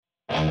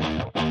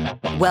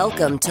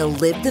Welcome to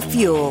Live the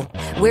Fuel,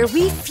 where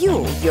we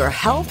fuel your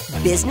health,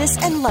 business,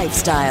 and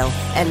lifestyle.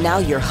 And now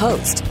your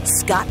host,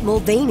 Scott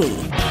Mulvaney.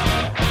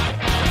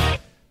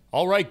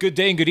 All right, good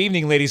day and good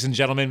evening, ladies and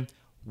gentlemen.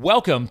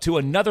 Welcome to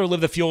another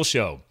Live the Fuel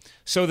show.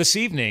 So this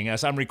evening,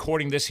 as I'm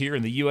recording this here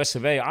in the US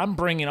of A, I'm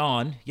bringing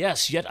on,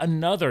 yes, yet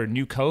another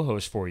new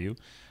co-host for you.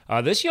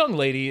 This young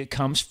lady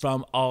comes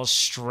from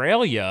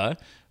Australia.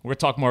 We're going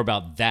to talk more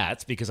about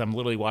that because I'm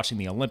literally watching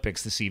the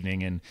Olympics this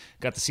evening and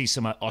got to see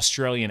some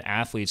Australian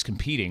athletes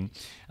competing.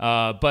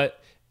 But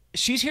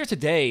she's here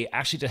today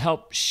actually to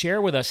help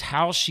share with us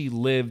how she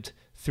lived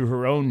through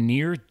her own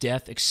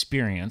near-death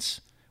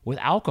experience with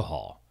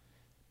alcohol.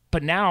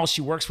 But now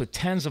she works with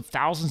tens of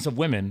thousands of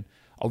women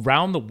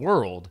around the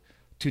world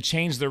to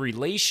change their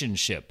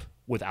relationship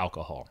with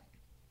alcohol.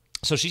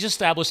 So she's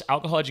established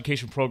alcohol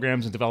education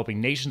programs in developing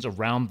nations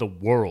around the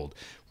world.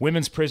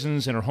 Women's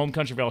prisons in her home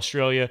country of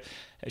Australia.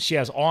 She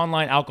has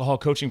online alcohol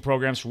coaching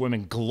programs for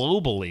women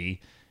globally,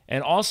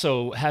 and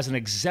also has an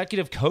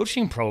executive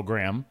coaching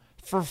program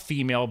for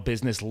female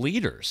business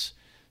leaders.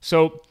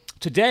 So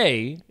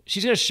today,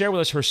 she's going to share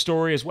with us her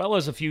story as well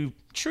as a few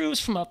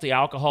truths from about the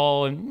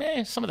alcohol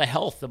and some of the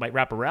health that might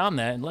wrap around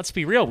that. And let's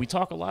be real, we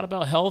talk a lot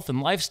about health and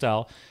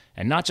lifestyle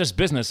and not just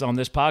business on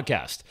this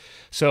podcast.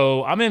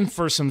 So I'm in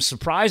for some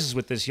surprises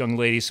with this young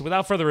lady. So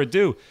without further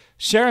ado,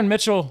 Sharon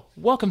Mitchell,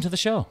 welcome to the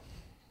show.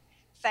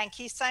 Thank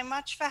you so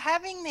much for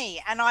having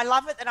me. And I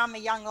love it that I'm a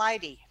young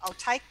lady. I'll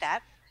take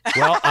that.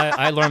 Well,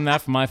 I learned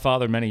that from my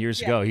father many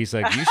years ago. He's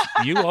like,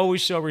 you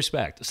always show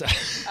respect. So.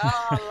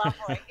 Oh,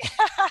 lovely.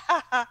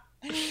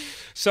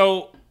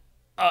 So,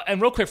 and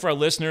real quick for our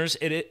listeners,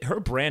 her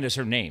brand is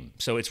her name.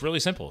 So it's really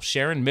simple.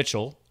 Sharon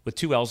Mitchell with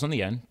 2 L's on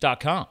the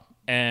end.com.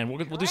 And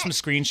we'll do some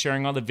screen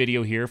sharing on the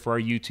video here for our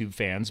YouTube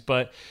fans.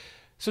 But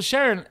so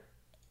Sharon,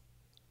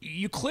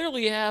 you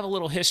clearly have a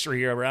little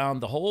history around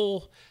the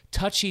whole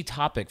touchy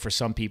topic for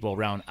some people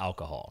around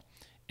alcohol.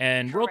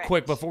 And real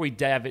quick, before we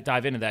dive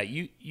into that,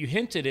 you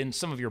hinted in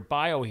some of your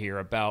bio here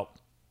about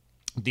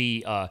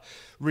the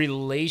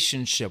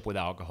relationship with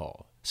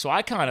alcohol. So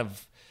I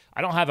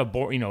don't have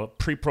a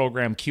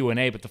pre-programmed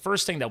Q&A, but the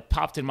first thing that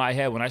popped in my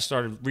head when I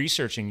started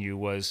researching you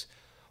was,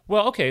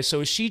 well, okay,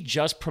 so is she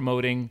just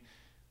promoting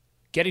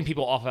getting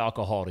people off of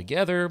alcohol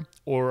together,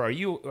 or are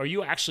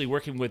you actually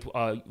working with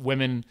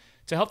women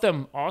to help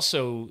them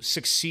also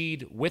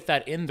succeed with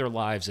that in their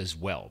lives as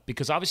well?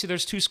 Because obviously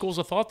there's two schools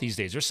of thought these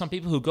days. There's some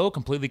people who go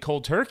completely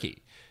cold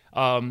turkey.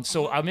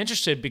 So I'm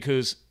interested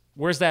because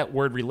where's that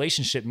word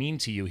relationship mean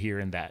to you here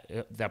in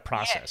that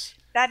process?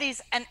 Yeah, that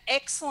is an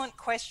excellent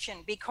question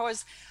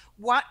because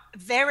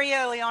very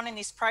early on in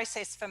this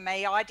process for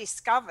me, I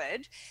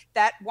discovered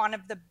that one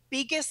of the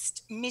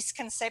biggest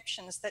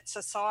misconceptions that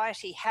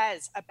society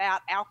has about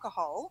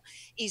alcohol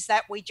is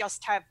that we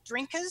just have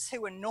drinkers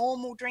who are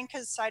normal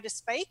drinkers, so to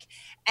speak,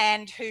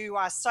 and who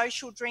are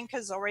social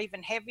drinkers or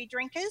even heavy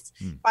drinkers,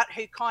 but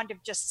who kind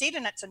of just sit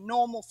and it's a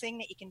normal thing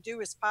that you can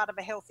do as part of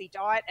a healthy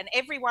diet and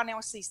everyone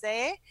else is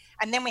there.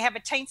 And then we have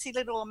a teensy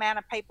little amount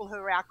of people who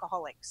are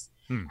alcoholics.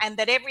 And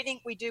that everything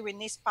we do in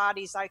this part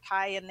is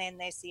okay, and then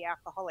there's the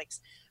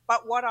alcoholics.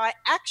 But what I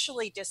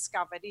actually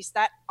discovered is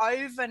that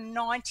over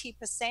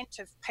 90%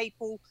 of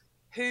people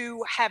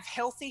who have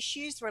health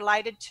issues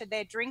related to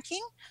their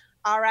drinking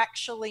are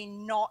actually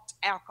not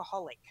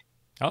alcoholic.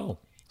 Oh,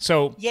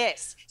 so...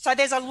 Yes. So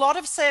there's a lot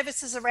of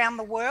services around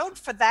the world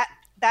for that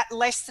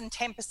less than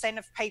 10%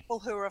 of people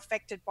who are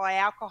affected by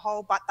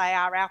alcohol, but they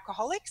are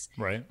alcoholics.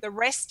 Right. The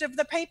rest of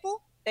the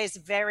people, there's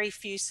very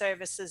few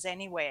services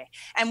anywhere.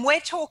 And we're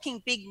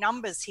talking big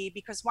numbers here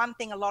because one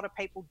thing a lot of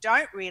people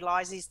don't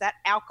realize is that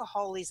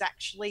alcohol is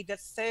actually the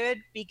third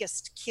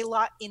biggest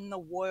killer in the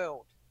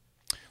world.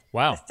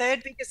 Wow. The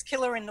third biggest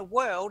killer in the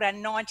world,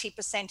 and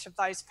 90% of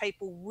those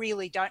people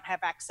really don't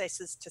have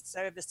accesses to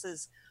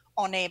services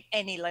on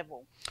any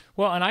level.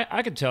 Well, and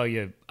I can tell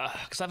you,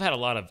 because I've had a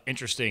lot of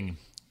interesting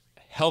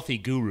healthy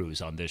gurus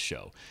on this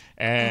show.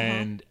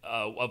 And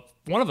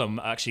one of them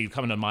actually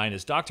coming to mind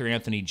is Dr.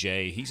 Anthony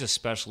J. He's a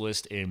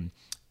specialist in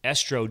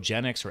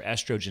estrogenics or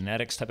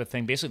estrogenetics type of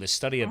thing, basically the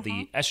study of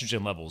the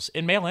estrogen levels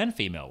in male and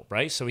female,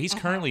 right? So he's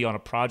currently on a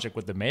project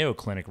with the Mayo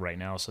Clinic right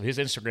now. So his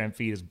Instagram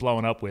feed is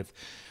blowing up with,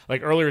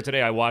 like earlier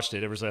today I watched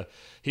it.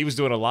 He was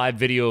doing a live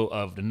video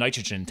of the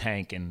nitrogen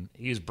tank and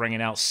he was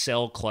bringing out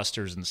cell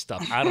clusters and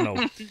stuff. I don't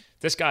know.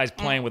 This guy's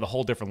playing with a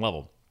whole different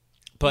level.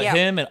 But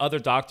him and other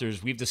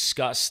doctors, we've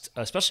discussed,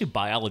 especially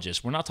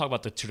biologists. We're not talking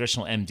about the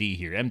traditional MD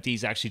here.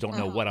 MDs actually don't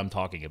know what I'm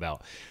talking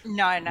about.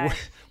 No.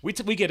 We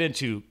get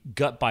into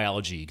gut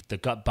biology, the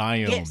gut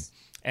biome,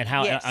 and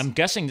how I'm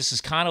guessing this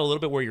is kind of a little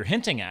bit where you're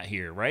hinting at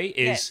here, right?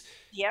 Is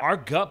our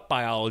gut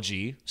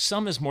biology,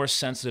 some is more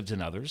sensitive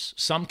than others.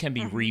 Some can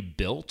be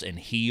rebuilt and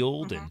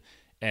healed,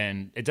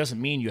 and it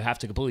doesn't mean you have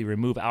to completely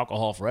remove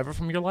alcohol forever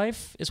from your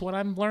life, is what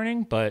I'm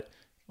learning. But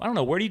I don't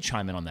know. Where do you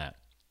chime in on that?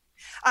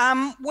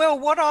 Well,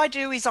 what I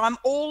do is I'm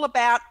all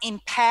about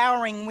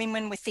empowering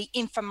women with the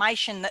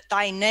information that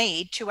they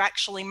need to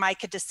actually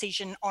make a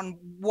decision on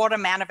what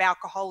amount of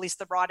alcohol is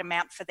the right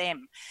amount for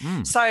them.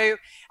 So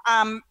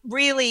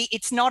really,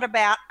 it's not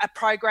about a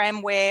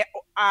program where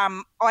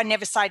I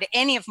never say to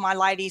any of my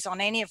ladies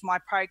on any of my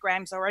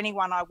programs or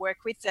anyone I work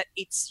with that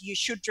it's you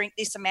should drink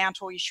this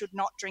amount or you should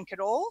not drink at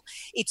all.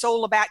 It's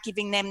all about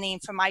giving them the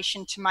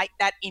information to make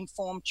that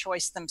informed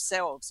choice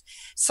themselves.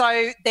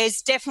 So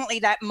there's definitely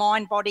that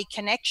mind-body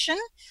connection.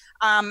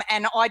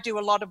 And I do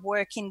a lot of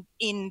work in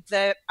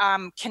the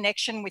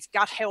connection with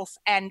gut health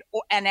and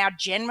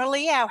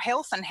our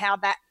health and how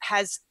that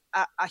has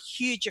a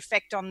huge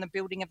effect on the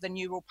building of the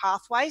neural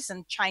pathways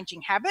and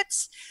changing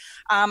habits.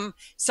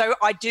 So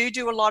I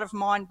do a lot of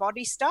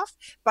mind-body stuff.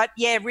 But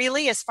yeah,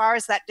 really, as far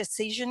as that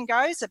decision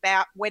goes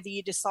about whether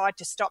you decide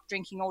to stop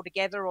drinking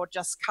altogether or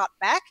just cut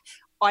back,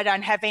 I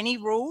don't have any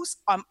rules.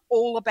 I'm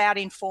all about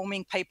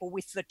informing people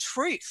with the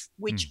truth,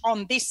 which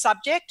on this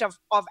subject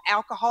of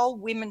alcohol,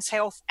 women's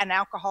health and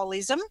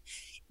alcoholism,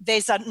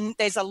 there's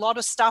a lot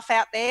of stuff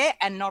out there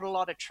and not a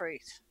lot of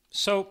truth.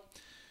 So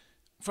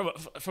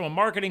from a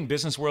marketing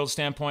business world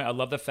standpoint, I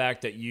love the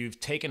fact that you've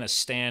taken a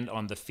stand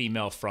on the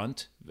female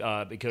front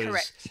because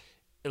Correct.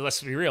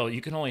 Let's be real,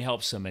 you can only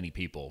help so many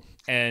people.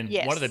 And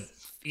Yes. one of the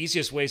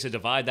easiest ways to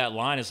divide that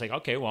line is like,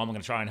 okay, well, I'm going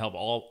to try and help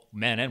all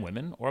men and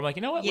women. Or I'm like,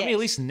 you know what, let me Yes. at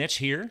least niche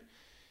here.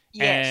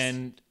 Yes.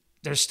 And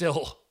there's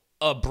still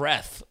a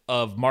breadth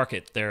of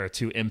market there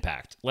to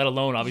impact, let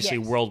alone obviously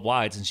Yes.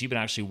 worldwide, since you've been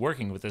actually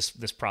working with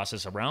this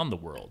process around the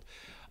world.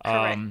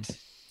 Correct.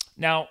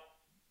 Now,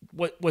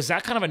 what was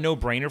that kind of a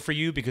no-brainer for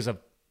you because of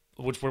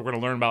which we're going to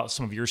learn about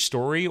some of your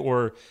story,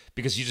 or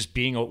because you just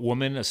being a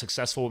woman, a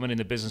successful woman in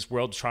the business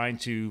world, trying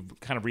to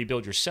kind of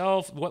rebuild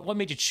yourself? What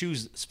made you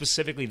choose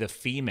specifically the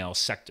female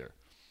sector?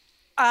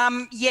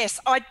 Yes,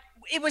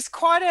 it was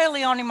quite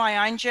early on in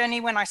my own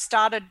journey when I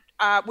started,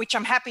 which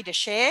I'm happy to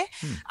share.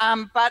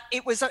 But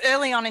it was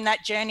early on in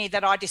that journey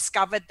that I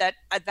discovered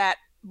that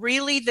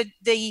really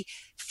the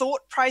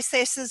thought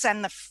processes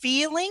and the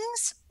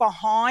feelings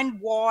behind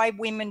why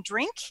women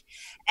drink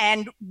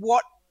and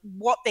what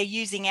they're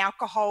using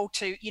alcohol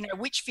to,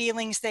 which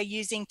feelings they're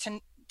using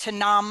to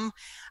numb,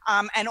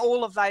 and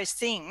all of those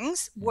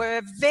things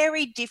were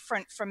very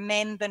different for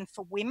men than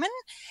for women.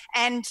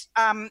 And,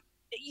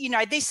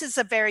 this is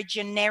a very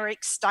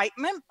generic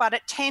statement, but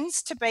it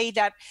tends to be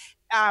that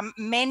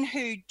men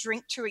who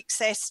drink to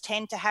excess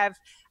tend to have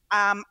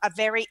a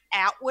very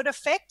outward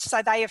effect.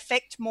 So they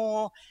affect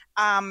more,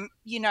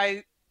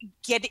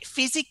 get it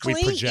physically.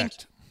 We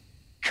project.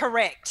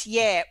 Correct.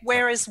 Yeah.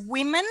 Whereas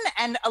women,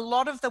 and a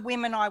lot of the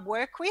women I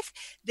work with,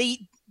 the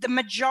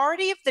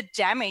majority of the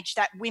damage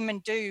that women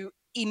do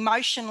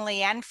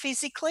emotionally and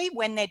physically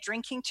when they're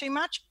drinking too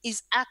much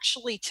is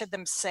actually to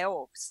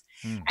themselves.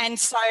 And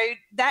so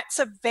that's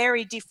a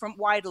very different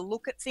way to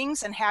look at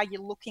things and how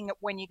you're looking at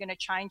when you're going to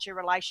change your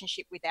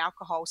relationship with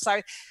alcohol.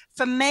 So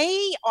for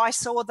me, I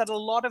saw that a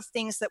lot of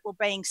things that were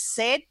being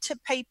said to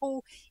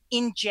people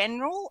in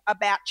general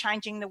about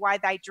changing the way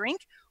they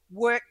drink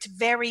worked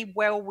very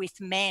well with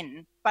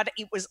men, but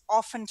it was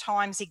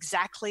oftentimes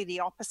exactly the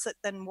opposite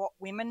than what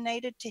women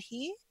needed to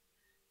hear.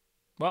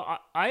 Well,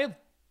 I have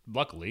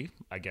luckily,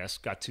 I guess,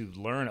 got to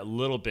learn a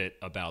little bit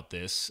about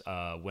this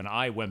when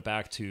I went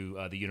back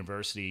to the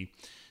university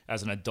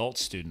as an adult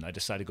student. I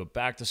decided to go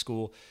back to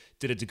school,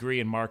 did a degree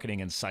in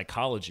marketing and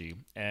psychology.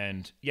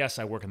 And yes,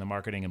 I work in the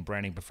marketing and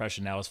branding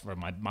profession now for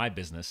my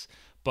business,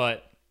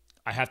 but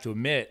I have to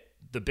admit,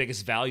 the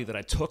biggest value that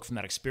I took from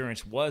that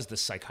experience was the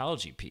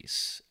psychology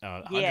piece,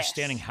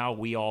 understanding how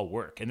we all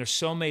work. And there's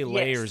so many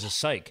layers of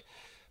psych.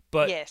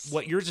 But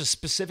what you're just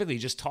specifically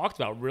just talked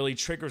about really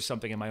triggered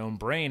something in my own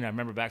brain. I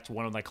remember back to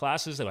one of my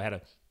classes that I had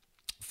a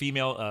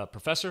female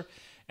professor,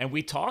 and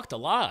we talked a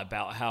lot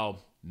about how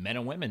men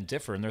and women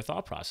differ in their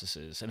thought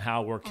processes and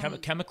how we're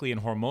chemically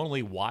and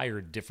hormonally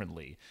wired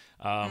differently.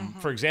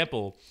 For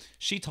example,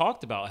 she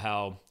talked about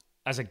how,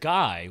 as a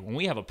guy, when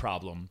we have a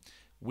problem,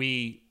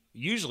 we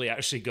usually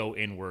actually go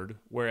inward,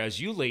 whereas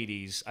you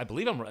ladies, I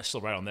believe I'm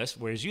still right on this,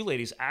 whereas you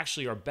ladies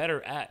actually are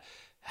better at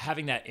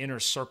having that inner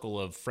circle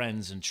of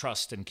friends and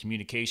trust and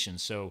communication.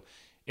 So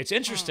it's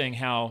interesting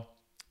how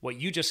what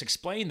you just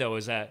explained, though,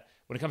 is that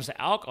when it comes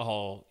to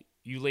alcohol,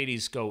 you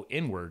ladies go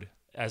inward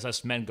as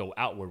us men go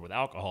outward with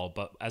alcohol.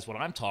 But as what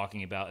I'm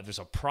talking about, if there's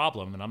a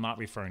problem, and I'm not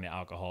referring to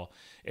alcohol,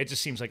 it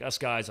just seems like us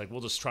guys, like, we'll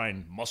just try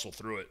and muscle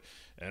through it.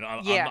 And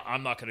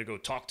I'm not going to go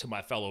talk to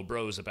my fellow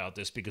bros about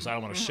this because I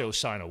don't want to show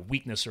sign of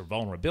weakness or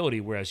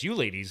vulnerability. Whereas you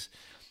ladies,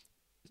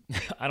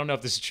 I don't know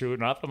if this is true or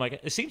not, but I'm like,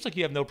 it seems like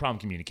you have no problem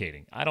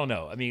communicating. I don't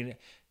know. I mean,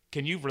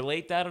 can you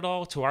relate that at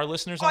all to our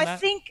listeners on that? I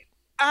think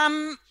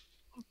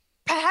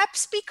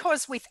Perhaps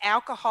because with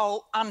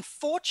alcohol,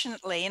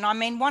 unfortunately, and I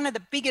mean, one of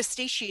the biggest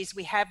issues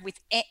we have with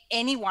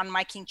anyone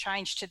making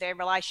change to their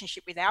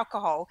relationship with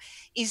alcohol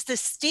is the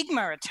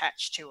stigma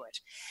attached to it.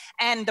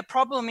 And the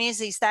problem is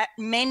that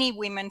many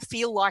women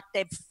feel like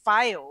they've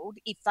failed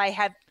if they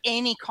have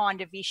any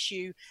kind of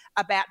issue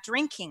about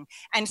drinking.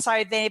 And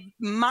so they're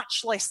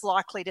much less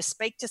likely to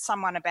speak to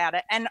someone about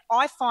it. And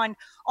I find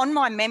on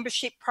my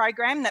membership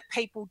program that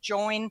people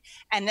join,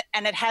 and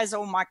it has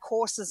all my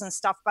courses and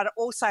stuff, but it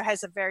also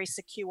has a very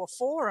secure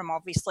forum,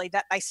 obviously,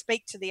 that they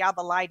speak to the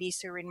other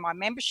ladies who are in my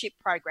membership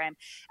program.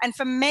 And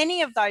for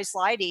many of those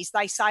ladies,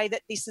 they say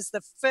that this is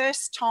the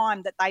first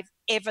time that they've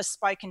ever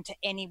spoken to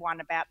anyone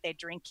about their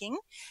drinking,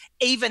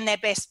 even their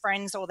best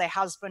friends or their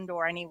husband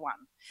or anyone.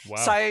 Wow.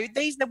 So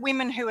these are the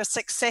women who are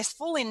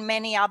successful in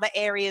many other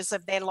areas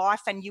of their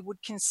life, and you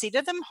would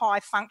consider them high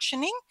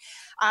functioning.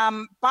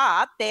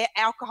 But their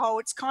alcohol,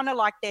 it's kind of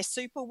like their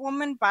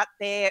superwoman, but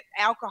their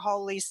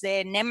alcohol is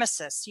their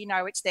nemesis. You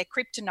know, it's their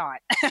kryptonite.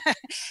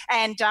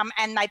 and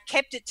they've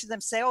kept it to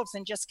themselves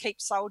and just keep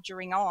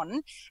soldiering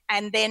on.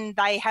 And then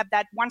they have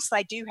that, once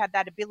they do have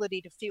that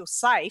ability to feel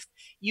safe,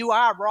 you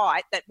are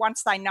right that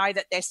once they know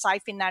that they're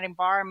safe in that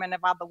environment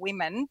of other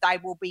women, they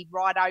will be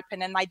right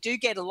open. And they do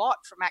get a lot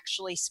from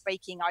actually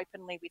speaking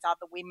openly with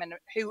other women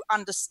who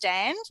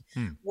understand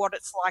what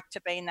it's like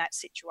to be in that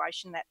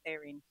situation that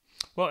they're in.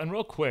 Well, and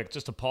real quick,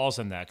 just to pause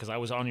on that, because I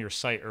was on your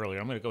site earlier,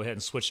 I'm going to go ahead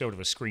and switch over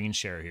to a screen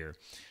share here.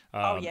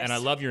 Yes. And I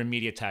love your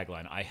immediate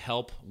tagline. I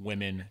help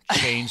women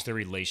change their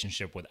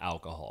relationship with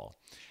alcohol.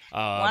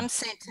 One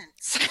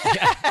sentence.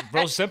 Yeah,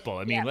 real simple.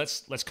 I mean,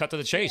 let's cut to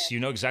the chase. You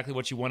know exactly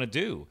what you want to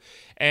do.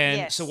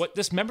 And so what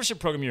this membership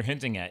program you're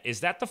hinting at,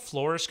 is that the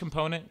Flourish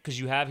component? Because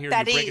you have here,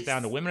 you break it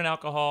down to women and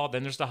alcohol,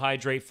 then there's the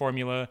Hydrate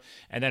formula,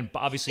 and then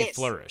obviously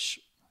Flourish.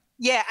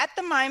 Yeah, at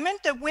the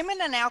moment, the Women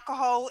and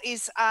Alcohol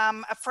is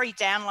a free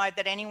download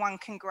that anyone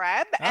can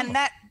grab. And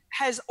that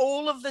has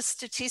all of the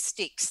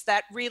statistics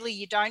that really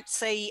you don't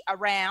see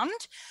around,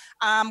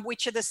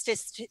 which are the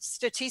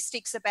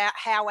statistics about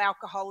how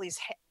alcohol is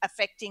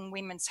affecting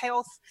women's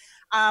health.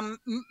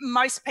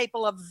 Most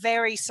people are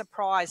very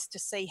surprised to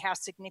see how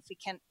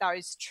significant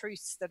those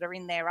truths that are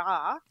in there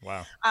are.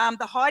 Wow.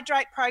 The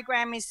Hydrate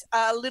program is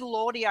a little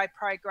audio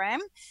program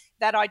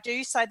that I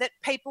do so that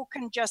people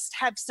can just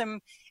have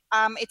some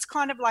it's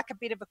kind of like a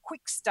bit of a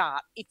quick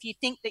start if you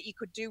think that you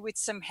could do with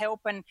some help,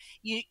 and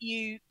you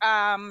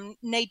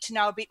need to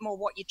know a bit more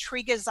what your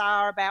triggers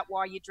are about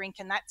why you drink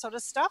and that sort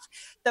of stuff.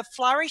 The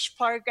Flourish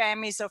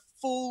program is a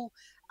full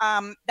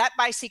that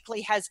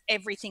basically has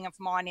everything of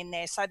mine in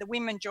there. So the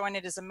women join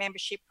it as a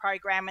membership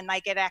program, and they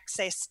get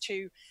access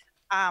to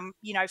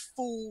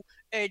full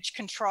urge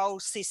control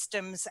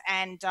systems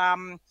and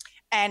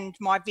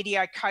my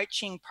video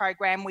coaching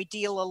program. We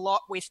deal a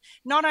lot with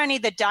not only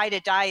the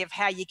day-to-day of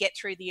how you get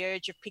through the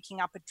urge of picking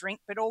up a drink,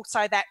 but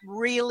also that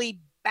really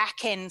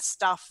back-end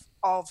stuff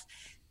of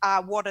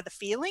what are the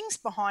feelings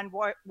behind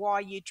why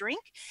you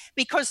drink.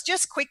 Because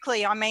just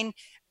quickly, I mean,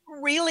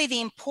 really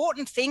the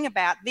important thing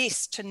about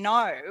this to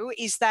know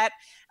is that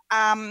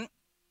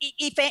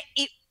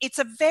it's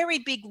a very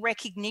big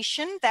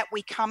recognition that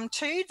we come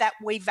to that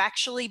we've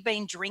actually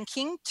been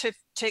drinking to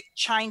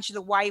change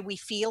the way we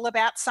feel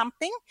about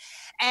something.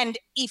 And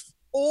if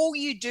all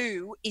you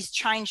do is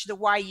change the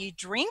way you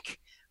drink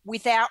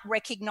without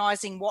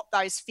recognizing what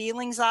those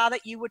feelings are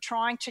that you were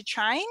trying to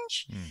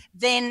change,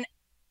 then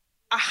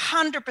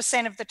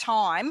 100% of the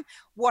time,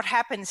 what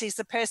happens is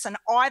the person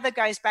either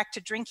goes back to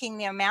drinking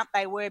the amount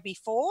they were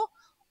before,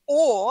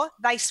 or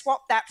they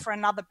swap that for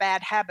another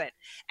bad habit.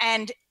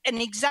 And an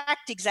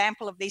exact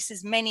example of this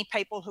is many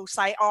people who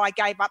say, oh, I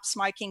gave up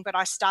smoking, but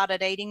I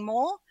started eating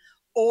more,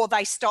 or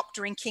they stop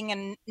drinking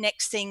and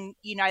next thing,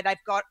 you know, they've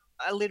got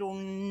a little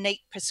neat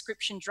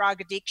prescription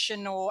drug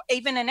addiction or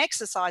even an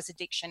exercise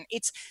addiction.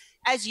 It's,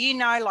 as you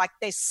know, like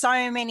there's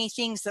so many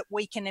things that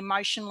we can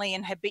emotionally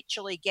and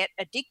habitually get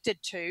addicted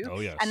to. Oh,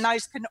 yes. And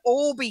those can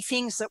all be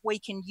things that we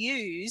can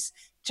use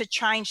to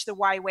change the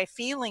way we're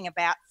feeling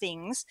about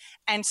things.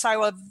 And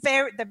so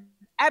the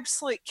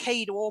absolute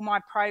key to all my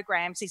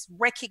programs is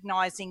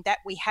recognizing that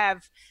we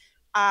have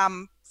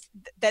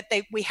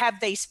we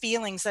have these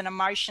feelings and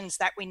emotions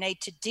that we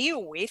need to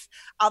deal with.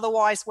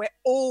 Otherwise, we're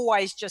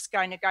always just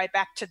going to go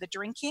back to the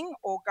drinking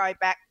or go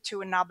back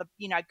to another,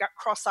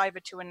 cross over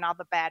to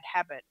another bad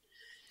habit.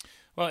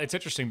 Well, it's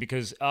interesting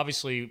because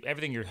obviously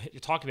everything you're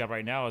talking about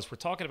right now is we're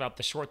talking about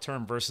the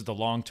short-term versus the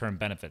long-term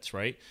benefits,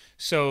 right?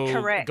 So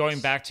Correct. Going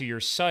back to your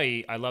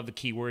site, I love the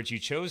key words you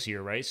chose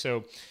here, right?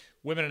 So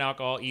Women and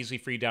Alcohol, easily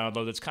free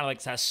download. It's kind of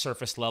like that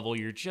surface level.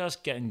 You're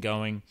just getting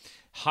going.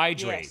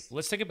 Hydrate. Yes.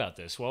 Let's think about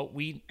this. Well,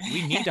 we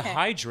need to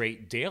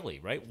hydrate daily,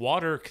 right?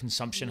 Water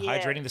consumption,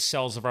 hydrating the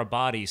cells of our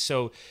body.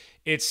 So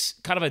it's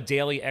kind of a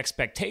daily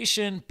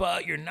expectation,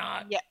 but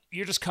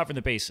you're just covering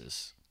the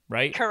bases,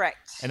 right?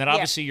 Correct. And then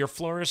obviously your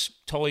Flourish,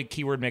 totally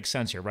keyword makes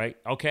sense here, right?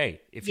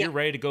 Okay, if you're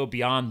ready to go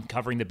beyond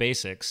covering the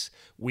basics,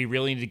 we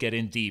really need to get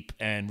in deep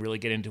and really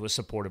get into a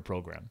supportive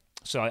program.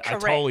 So I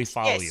totally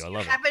follow you. I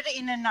love it. Have it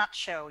in a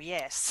nutshell,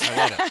 yes. I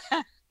love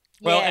it.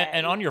 Well, Yeah.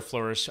 and on your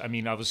flourish, I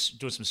mean, I was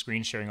doing some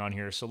screen sharing on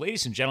here. So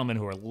ladies and gentlemen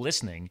who are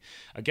listening,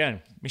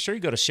 again, make sure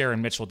you go to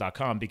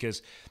SharonMitchell.com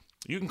because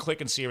you can click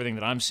and see everything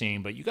that I'm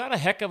seeing, but you got a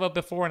heck of a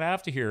before and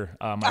after here,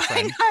 my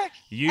friend. I know.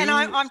 You, And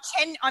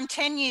I'm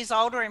 10 years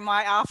older in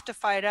my after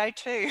photo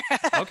too.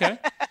 okay.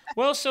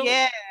 Well, so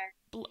Yeah.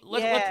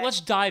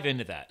 let's dive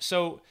into that.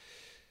 So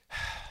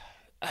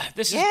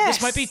this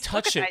might be Look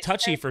at those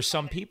touchy for faces.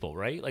 some people,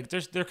 right? Like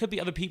there could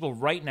be other people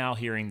right now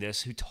hearing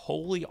this who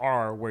totally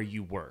are where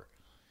you were.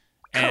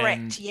 Correct.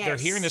 And Yes. they're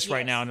hearing this right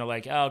yes. now and they're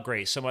like, oh,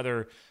 great, some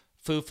other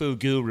foo-foo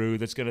guru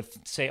that's going to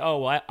say, oh,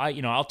 well,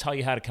 I'll tell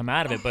you how to come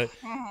out of it. But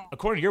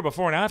according to your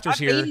before and afters I've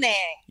here, been there.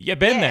 you've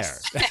been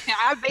Yes. there.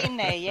 I've been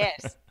there.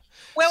 Yes.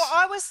 Well,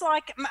 I was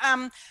like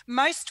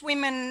most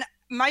women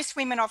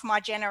of my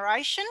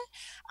generation,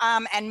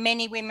 and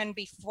many women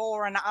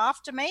before and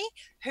after me,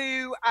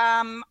 who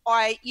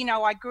I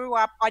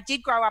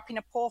did grow up in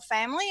a poor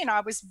family, and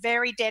I was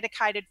very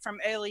dedicated from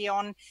early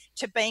on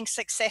to being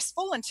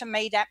successful, and to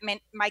me that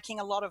meant making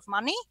a lot of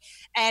money,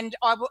 and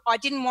I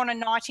didn't want a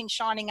knight in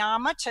shining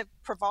armor to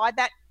provide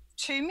that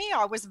to me.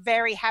 I was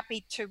very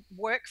happy to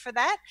work for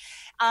that.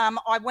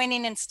 I went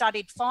in and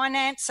studied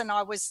finance, and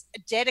I was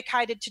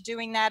dedicated to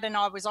doing that, and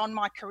I was on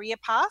my career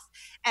path,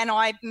 and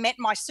I met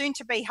my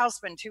soon-to-be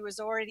husband who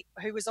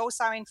was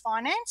also in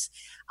finance.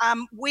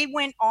 We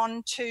went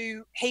on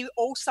to, he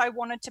also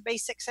wanted to be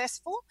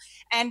successful,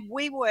 and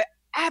we were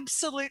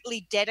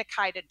absolutely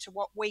dedicated to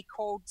what we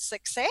called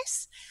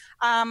success.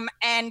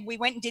 And we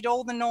went and did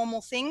all the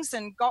normal things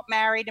and got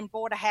married and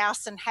bought a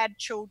house and had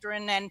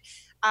children, and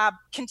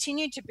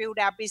continued to build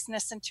our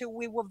business until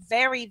we were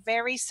very,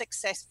 very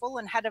successful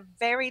and had a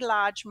very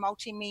large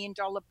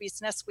multi-million-dollar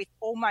business with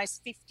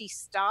almost 50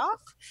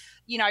 staff,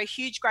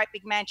 huge, great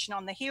big mansion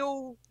on the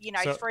hill,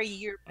 So, 3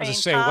 European As I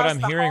say, cars, what I'm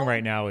the hearing whole-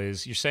 right now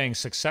is you're saying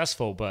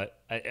successful, but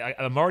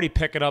I'm already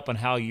picking up on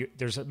how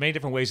there's many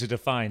different ways to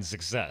define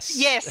success.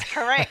 Yes,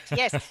 correct.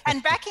 Yes.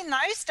 And back in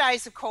those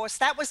days, of course,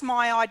 that was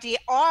my idea.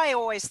 I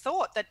always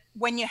thought that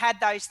when you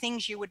had those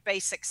things, you would be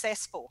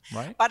successful.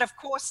 Right. But of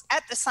course,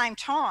 at the same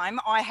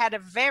time, I had a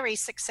very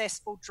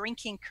successful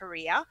drinking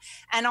career,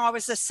 and I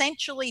was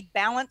essentially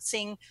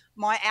balancing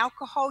my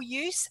alcohol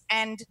use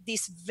and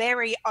this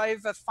very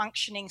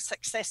over-functioning,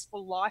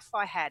 successful life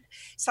I had.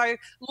 So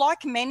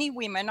like many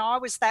women, I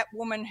was that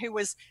woman who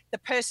was the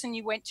person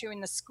you went to in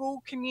the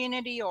school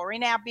community or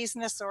in our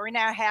business or in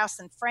our house,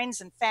 and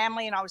friends and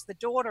family, and I was the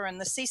daughter and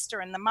the sister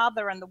and the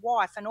mother and the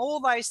wife and all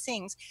those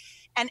things.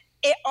 And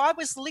I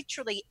was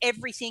literally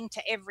everything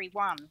to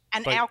everyone.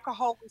 And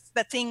alcohol was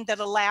the thing that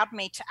allowed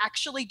me to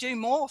actually do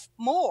more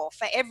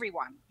for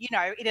everyone.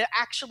 It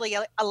actually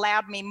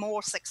allowed me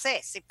more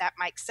success, if that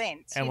makes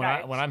sense. And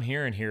what I'm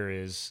hearing here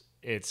is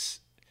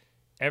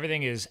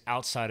everything is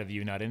outside of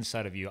you, not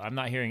inside of you. I'm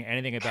not hearing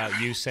anything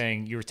about you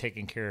saying you're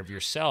taking care of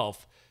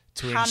yourself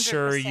to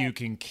ensure 100%. you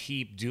can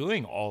keep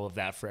doing all of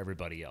that for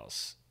everybody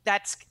else.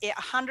 That's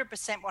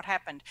 100% what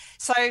happened.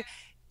 So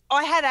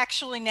I had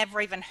actually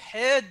never even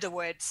heard the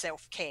word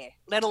self-care,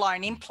 let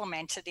alone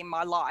implemented in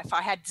my life.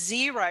 I had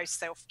zero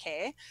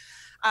self-care.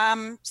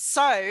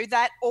 So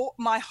that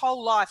my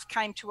whole life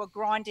came to a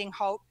grinding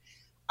halt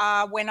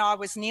when I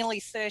was nearly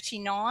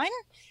 39.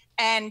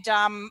 And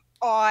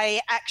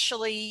I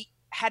actually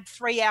had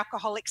 3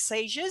 alcoholic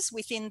seizures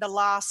within the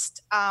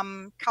last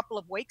couple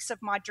of weeks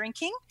of my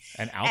drinking.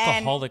 An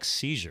alcoholic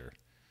seizure?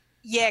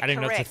 Yeah, I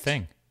didn't know correct. it's a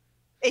thing.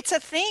 It's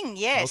a thing,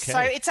 yes. Okay. So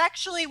it's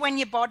actually when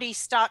your body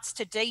starts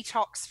to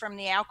detox from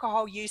the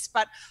alcohol use.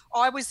 But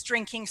I was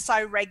drinking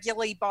so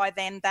regularly by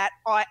then that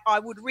I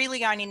would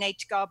really only need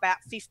to go about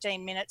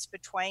 15 minutes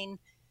between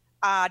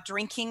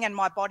drinking, and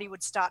my body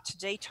would start to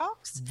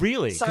detox.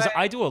 Really? Because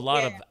I do a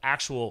lot of yeah.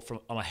 actual, from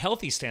a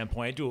healthy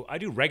standpoint, I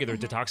do regular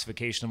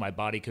detoxification of my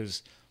body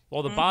because,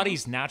 well, the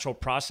body's natural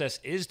process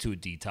is to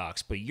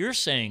detox. But you're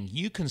saying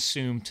you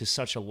consume to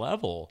such a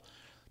level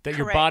that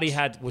your body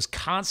was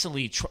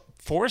constantly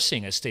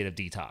forcing a state of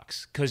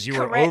detox because you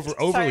were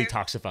overly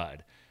toxified.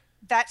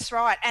 That's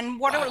right. And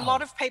what a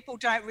lot of people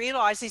don't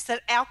realize is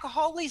that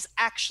alcohol is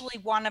actually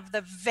one of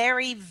the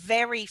very,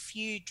 very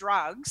few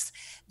drugs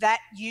that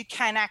you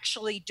can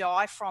actually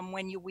die from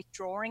when you're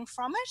withdrawing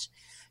from it.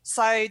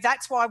 So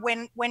that's why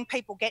when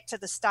people get to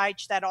the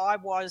stage that I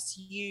was,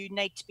 you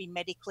need to be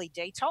medically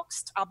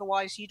detoxed,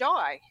 otherwise you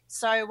die.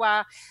 So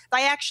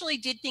they actually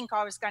did think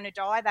I was going to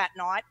die that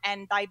night,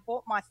 and they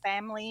brought my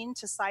family in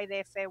to say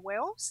their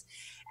farewells.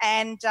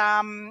 And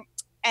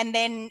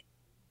then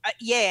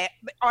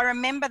I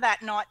remember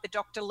that night the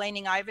doctor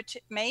leaning over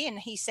to me, and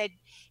he said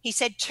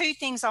 2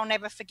 things I'll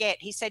never forget.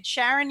 He said,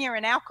 "Sharon, you're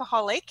an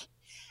alcoholic."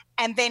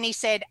 And then he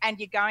said, "And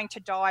you're going to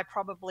die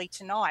probably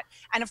tonight."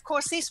 And of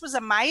course, this was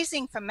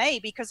amazing for me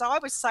because I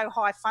was so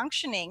high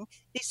functioning.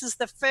 This is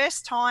the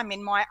first time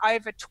in my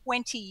over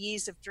 20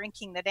 years of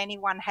drinking that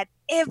anyone had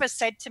ever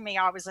said to me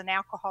I was an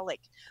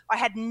alcoholic. I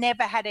had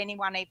never had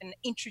anyone even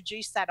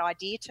introduce that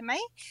idea to me.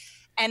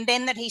 And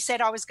then that he said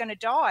I was going to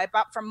die.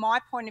 But from my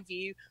point of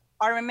view,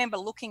 I remember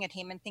looking at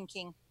him and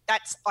thinking,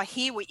 I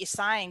hear what you're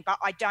saying, but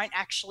I don't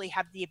actually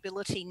have the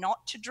ability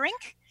not to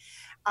drink.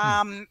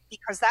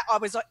 because that I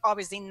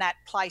was in that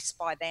place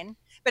by then.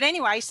 But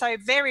anyway, so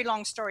very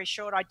long story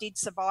short, I did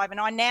survive, and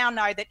I now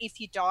know that if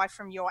you die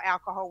from your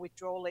alcohol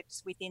withdrawal,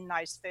 it's within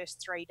those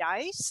first 3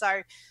 days.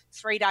 So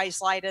 3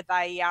 days later,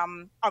 I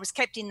was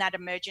kept in that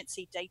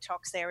emergency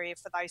detox area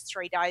for those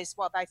 3 days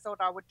while they thought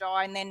I would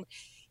die, and then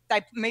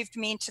they moved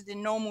me into the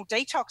normal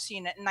detox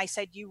unit, and they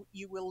said you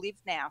will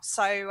live now.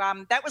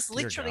 So that was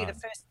literally the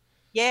first.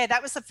 Yeah,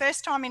 that was the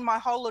first time in my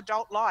whole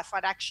adult life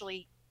I'd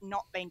actually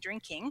not been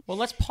drinking. Well,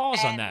 let's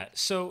pause on that.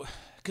 So,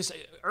 because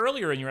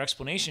earlier in your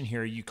explanation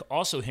here, you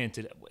also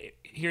hinted.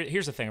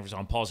 Here's the thing.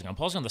 I'm pausing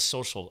on the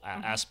social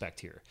aspect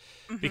here,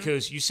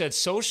 because you said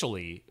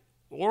socially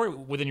or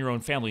within your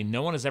own family,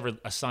 no one has ever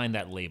assigned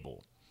that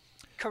label.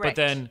 Correct. But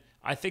then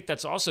I think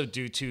that's also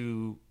due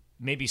to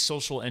maybe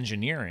social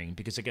engineering,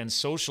 because again,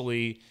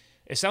 socially,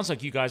 it sounds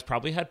like you guys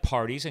probably had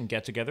parties and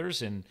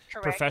get-togethers and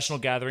professional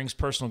gatherings,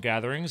 personal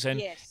gatherings,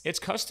 and it's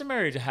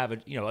customary to have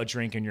a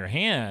drink in your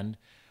hand.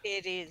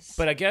 It is.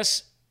 But I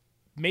guess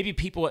maybe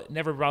people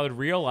never bothered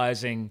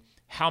realizing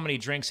how many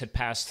drinks had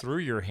passed through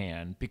your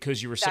hand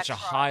because you were such a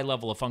high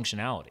level of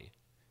functionality.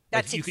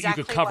 That's you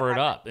exactly could cover what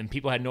it happened. up, and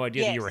people had no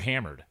idea that you were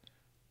hammered.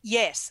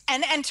 Yes.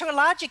 And to a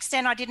large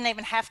extent, I didn't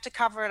even have to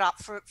cover it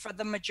up for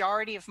the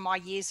majority of my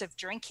years of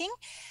drinking.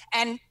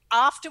 And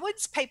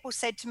afterwards, people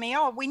said to me,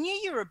 "Oh, we knew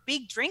you were a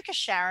big drinker,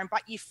 Sharon,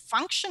 but you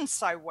function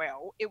so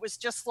well. It was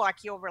just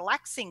like your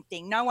relaxing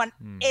thing." No one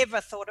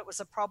ever thought it was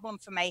a problem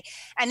for me.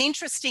 And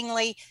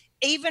interestingly,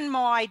 even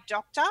my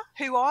doctor,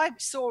 who I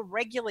saw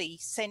regularly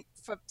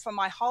for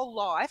my whole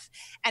life,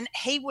 and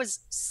he was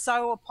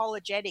so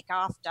apologetic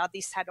after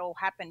this had all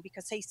happened,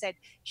 because he said,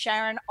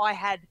 "Sharon, I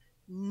had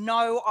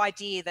no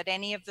idea that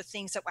any of the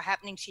things that were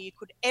happening to you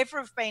could ever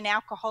have been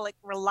alcoholic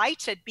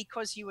related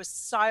because you were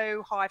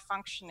so high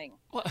functioning."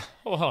 Well,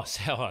 hold on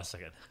a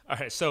second. All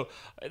right, so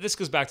this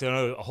goes back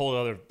to a whole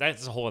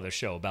other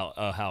show about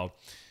how,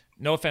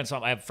 no offense,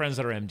 I have friends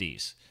that are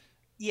MDs.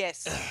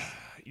 Yes.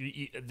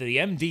 The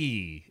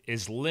MD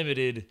is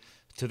limited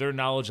to their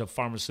knowledge of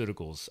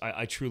pharmaceuticals.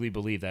 I truly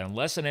believe that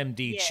unless an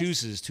MD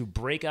chooses to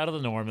break out of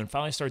the norm and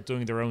finally start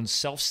doing their own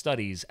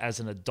self-studies as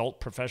an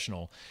adult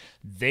professional,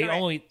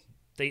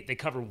 they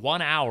cover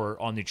 1 hour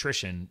on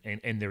nutrition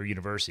in their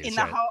university.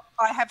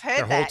 I have heard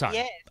their whole that. time.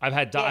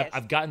 Yeah.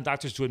 I've gotten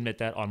doctors to admit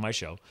that on my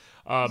show.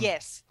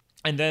 Yes.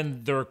 And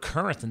then their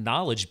current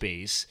knowledge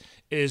base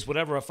is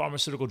whatever a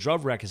pharmaceutical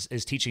drug rec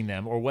is teaching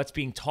them, or what's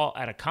being taught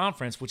at a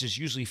conference, which is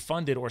usually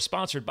funded or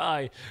sponsored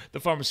by the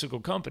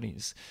pharmaceutical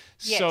companies.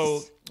 Yes.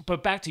 So,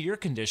 but back to your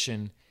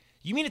condition,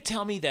 you mean to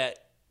tell me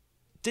that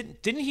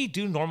didn't he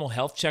do normal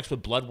health checks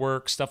with blood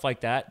work, stuff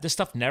like that? This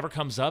stuff never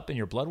comes up in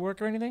your blood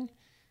work or anything?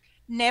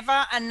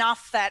 Never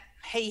enough that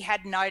he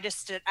had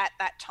noticed it at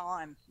that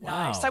time. No.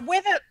 Wow. So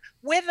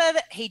whether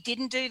he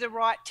didn't do the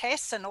right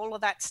tests and all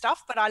of that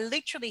stuff, but I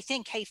literally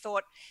think he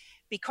thought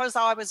because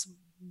I was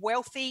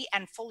wealthy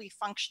and fully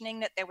functioning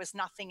that there was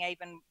nothing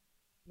even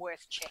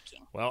worth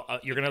checking. Well,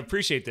 you're going to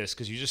appreciate this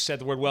because you just said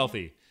the word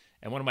wealthy.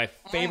 And one of my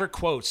favorite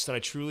quotes that I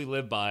truly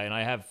live by, and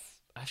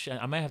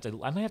I might have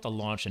to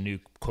launch a new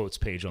quotes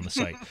page on the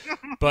site,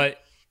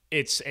 but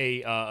it's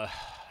I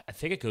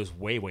think it goes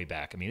way, way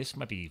back. I mean, this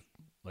might be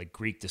like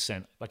Greek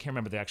descent. I can't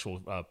remember the actual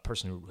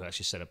person who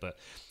actually said it, but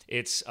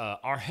it's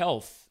our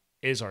health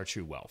is our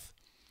true wealth.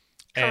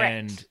 Correct.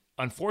 And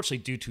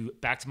unfortunately,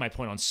 back to my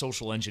point on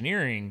social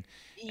engineering,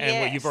 and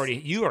what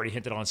you already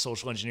hinted on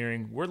social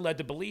engineering, we're led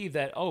to believe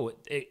that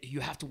you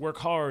have to work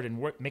hard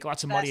and make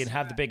lots of money and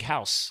have the big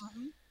house.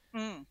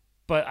 Mm-hmm.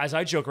 But as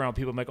I joke around with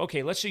people, I'm like,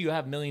 okay, let's say you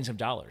have millions of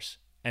dollars,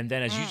 and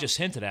then as you just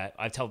hinted at,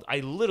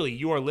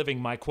 you are living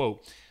my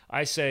quote.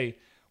 I say,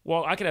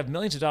 well, I could have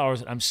millions of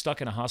dollars and I'm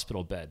stuck in a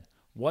hospital bed.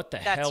 What the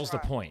hell's the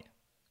point?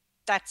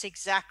 That's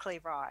exactly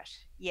right.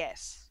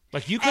 Yes.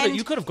 Like you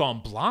could have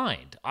gone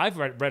blind. I've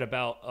read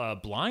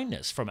about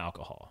blindness from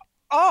alcohol.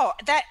 Oh,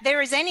 that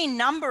there is any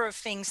number of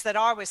things that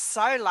I was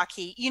so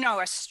lucky,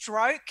 a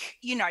stroke,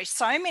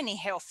 so many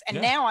health. And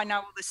now I know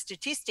all the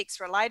statistics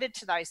related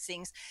to those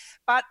things.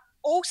 But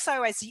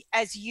also,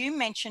 as you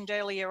mentioned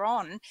earlier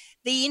on,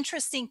 the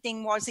interesting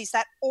thing is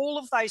that all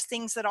of those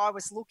things that I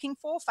was looking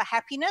for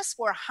happiness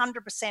were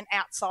 100%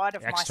 outside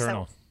of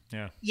external. myself.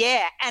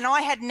 Yeah. And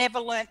I had never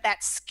learnt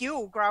that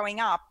skill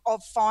growing up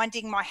of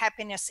finding my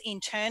happiness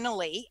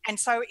internally. And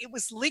so it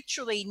was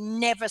literally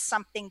never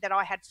something that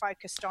I had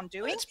focused on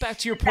doing. It's back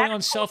to your point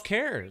on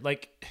self-care.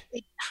 Like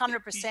it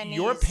 100%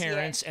 your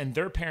parents and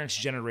their parents'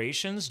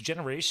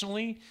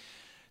 generationally,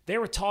 they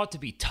were taught to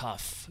be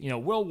tough.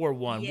 World War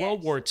I,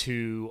 World War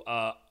II,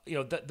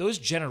 those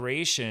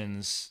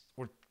generations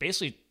were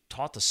basically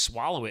taught to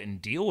swallow it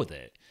and deal with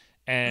it.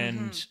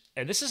 And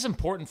this is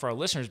important for our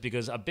listeners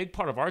because a big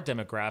part of our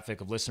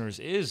demographic of listeners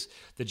is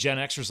the Gen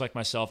Xers like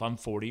myself. I'm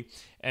 40.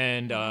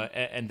 And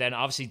then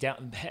obviously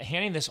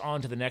handing this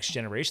on to the next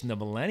generation, the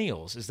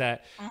millennials, is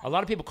that a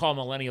lot of people call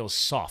millennials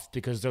soft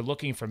because they're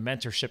looking for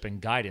mentorship and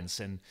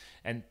guidance.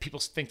 And people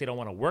think they don't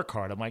want to work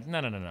hard. I'm like,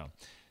 no.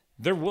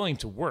 They're willing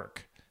to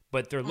work.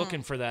 but they're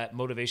looking for that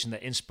motivation,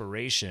 that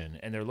inspiration,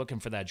 and they're looking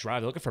for that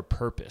drive. They're looking for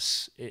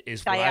purpose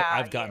is what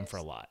I've gotten for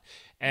a lot.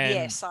 And,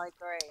 yes, I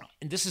agree.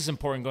 And this is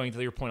important, going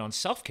to your point on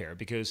self-care,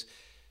 because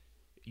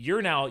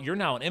you're now an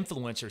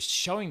influencer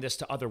showing this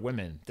to other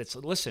women. That's,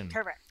 listen,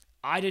 Correct.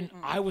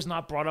 I was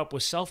not brought up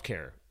with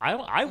self-care.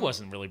 I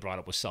wasn't really brought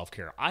up with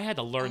self-care. I had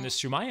to learn this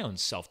through my own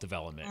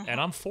self-development, and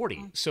I'm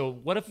 40. So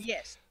what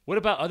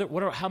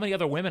about how many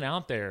other women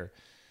out there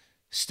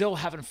still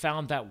haven't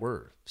found that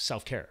word,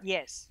 self-care?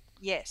 Yes,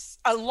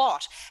 a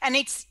lot. And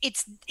it's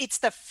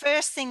the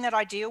first thing that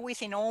I deal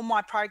with in all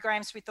my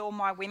programs with all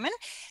my women,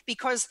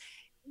 because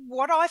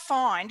what I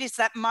find is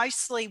that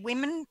mostly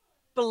women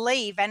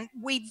believe, and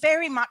we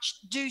very much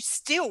do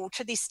still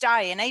to this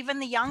day, and even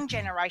the young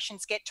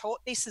generations get taught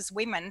this as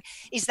women,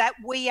 is that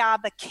we are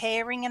the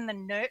caring and the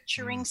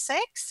nurturing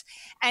sex.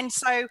 And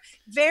so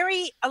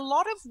a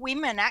lot of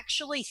women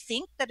actually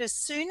think that as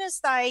soon as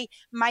they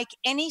make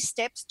any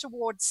steps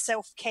towards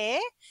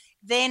self-care,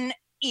 then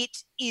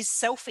it is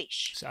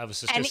selfish. So I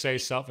was just going to say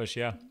selfish,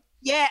 yeah.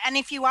 Yeah, and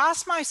if you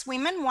ask most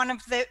women, one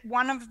of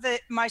the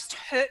most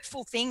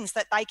hurtful things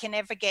that they can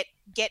ever get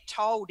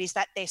told is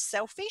that they're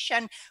selfish.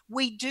 And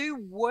we do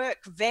work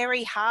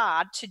very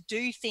hard to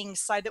do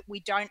things so that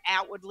we don't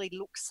outwardly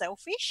look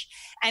selfish.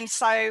 And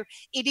so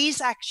it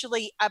is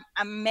actually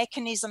a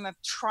mechanism of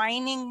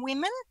training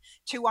women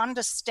to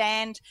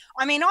understand.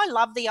 I mean, I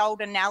love the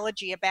old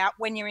analogy about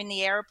when you're in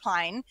the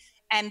airplane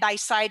and they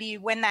say to you,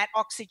 when that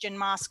oxygen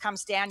mask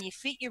comes down, you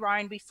fit your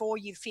own before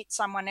you fit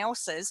someone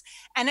else's.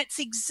 And it's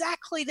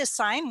exactly the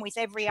same with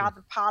every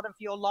other part of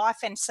your life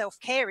and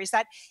self-care, is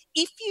that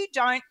if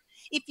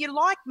you're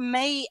like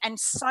me and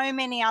so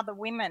many other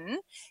women,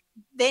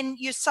 then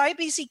you're so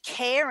busy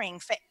caring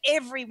for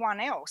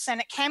everyone else.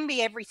 And it can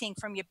be everything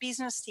from your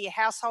business to your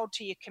household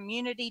to your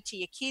community to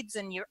your kids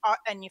and your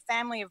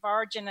family of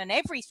origin and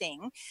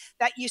everything,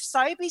 that you're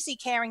so busy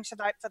caring for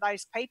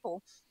those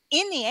people.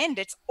 In the end,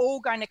 it's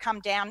all going to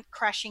come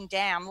crashing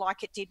down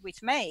like it did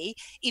with me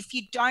if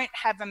you don't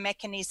have a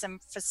mechanism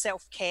for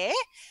self-care.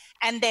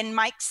 And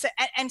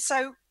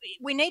so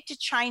we need to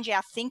change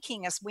our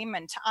thinking as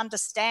women to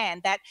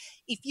understand that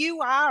if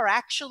you are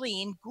actually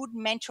in good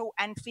mental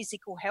and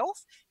physical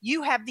health,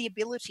 you have the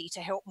ability to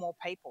help more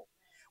people,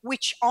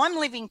 which I'm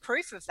living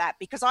proof of that,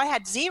 because I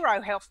had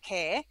zero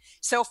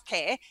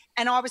self-care,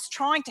 and I was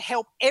trying to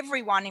help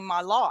everyone in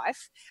my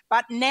life.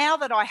 But now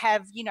that I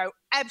have,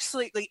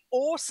 absolutely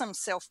awesome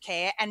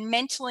self-care, and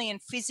mentally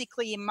and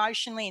physically,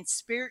 emotionally and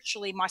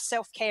spiritually, my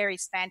self-care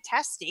is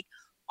fantastic.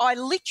 I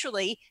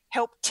literally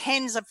help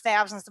tens of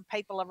thousands of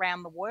people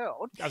around the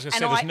world. I was going to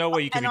say, there's no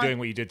way you could be doing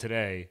what you did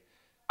today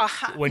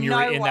when you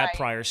were in that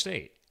prior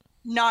state.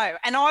 No,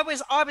 and I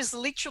was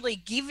literally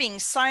giving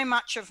so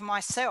much of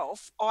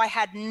myself, I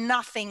had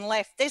nothing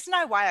left. There's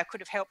no way I could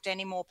have helped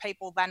any more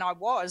people than I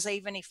was,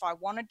 even if I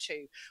wanted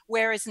to.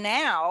 Whereas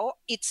now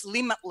it's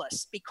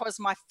limitless, because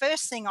my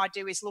first thing I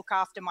do is look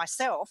after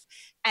myself,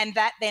 and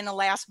that then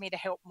allows me to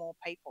help more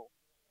people.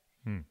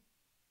 And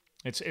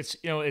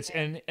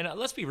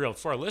let's be real,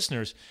 for our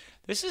listeners,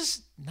 this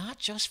is not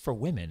just for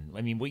women.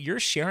 I mean, what you're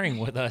sharing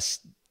with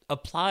us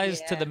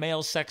applies to the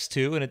male sex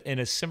too, in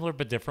a similar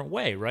but different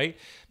way, right?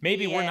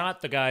 Maybe we're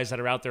not the guys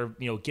that are out there,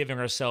 giving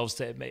ourselves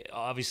to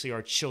obviously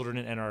our children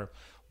and our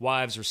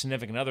wives or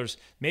significant others.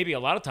 Maybe a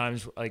lot of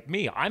times, like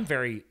me, I'm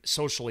very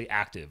socially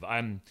active.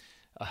 I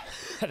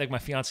think my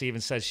fiance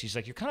even says, she's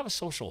like, you're kind of a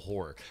social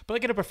whore, but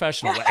like in a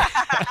professional way.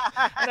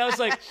 And I was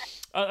like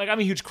I'm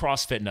a huge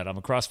CrossFit nut. I'm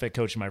a CrossFit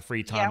coach in my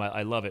free time.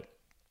 I love it.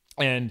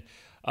 And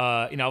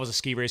I was a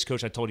ski race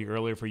coach, I told you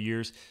earlier, for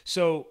years.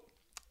 So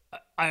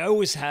I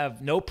always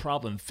have no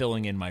problem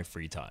filling in my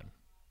free time.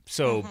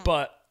 So,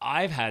 but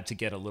I've had to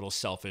get a little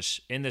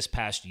selfish in this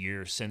past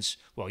year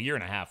year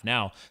and a half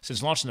now,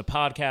 since launching the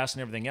podcast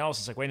and everything else.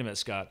 It's like, wait a minute,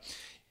 Scott.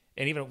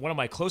 And even one of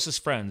my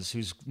closest friends,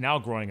 who's now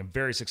growing a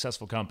very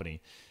successful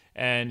company,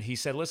 and he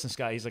said, listen,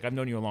 Scott, he's like, I've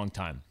known you a long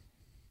time.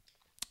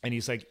 And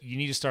he's like, you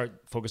need to start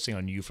focusing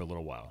on you for a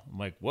little while. I'm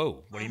like,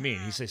 whoa, what do you mean?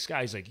 He says,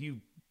 Scott, he's like, you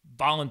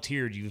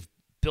volunteered, you've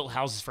built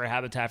houses for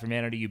Habitat for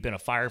Humanity, you've been a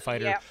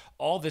firefighter,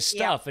 all this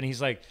stuff. And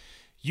he's like,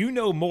 you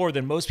know more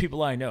than most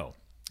people I know.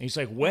 And he's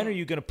like, when are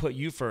you going to put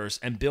you first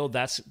and build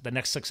the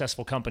next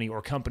successful company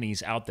or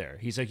companies out there?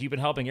 He's like, you've been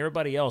helping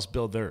everybody else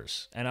build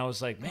theirs. And I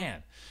was like,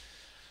 man,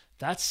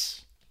 that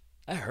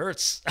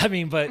hurts. I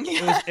mean, but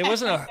it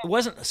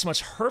wasn't so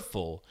much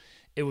hurtful.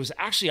 It was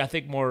actually, I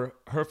think, more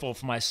hurtful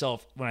for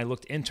myself when I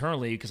looked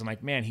internally, because I'm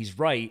like, man, he's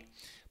right.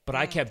 But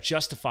I kept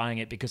justifying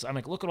it because I'm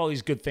like, look at all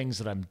these good things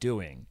that I'm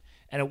doing.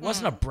 And it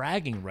wasn't a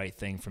bragging right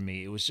thing for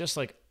me. It was just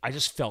like, I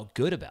just felt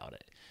good about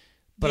it.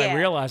 But I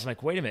realized, I'm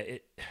like, wait a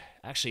minute.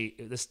 Actually,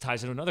 this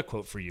ties into another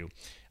quote for you.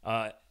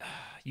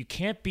 You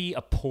can't be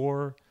a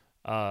poor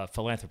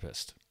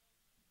philanthropist,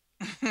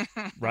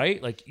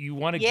 right? Like, you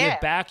want to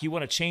give back, you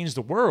want to change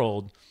the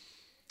world.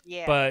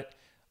 Yeah. But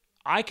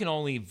I can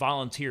only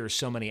volunteer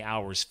so many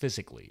hours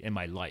physically in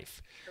my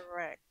life. Correct.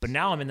 correct. But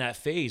now I'm in that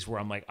phase where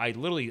I'm like, I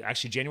literally,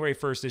 actually January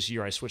 1st this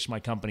year, I switched my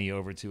company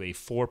over to a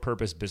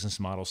for-purpose business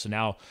model. So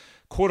now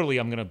quarterly,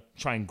 I'm going to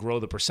try and grow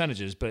the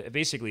percentages. But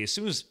basically, as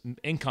soon as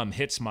income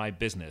hits my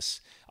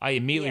business, I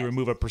immediately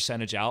remove a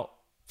percentage out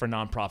for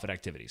nonprofit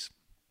activities.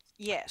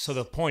 Yes. So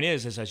the point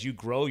is as you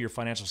grow your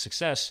financial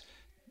success,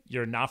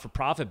 your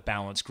not-for-profit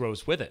balance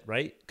grows with it,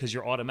 right? Because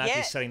you're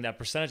automatically setting that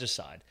percentage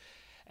aside.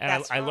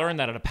 And I learned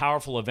that at a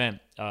powerful event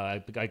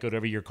I go to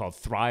every year called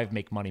Thrive,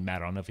 Make Money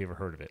Matter. I don't know if you ever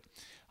heard of it.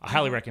 I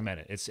highly recommend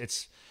it.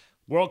 It's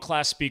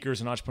world-class speakers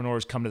and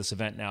entrepreneurs come to this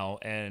event now,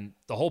 and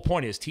the whole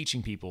point is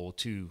teaching people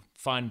to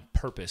find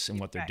purpose in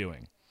what they're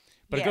doing.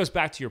 But it goes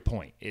back to your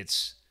point.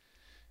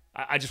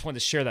 I just wanted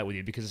to share that with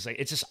you because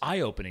it's just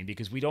eye-opening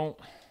because we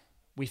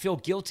feel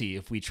guilty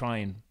if we try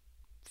and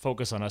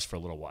focus on us for a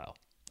little while,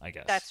 I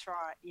guess. That's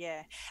right.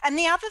 Yeah. And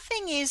the other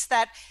thing is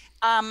that,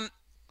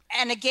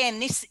 and again,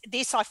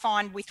 this I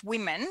find with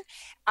women,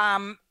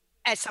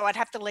 and so I'd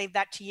have to leave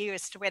that to you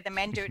as to whether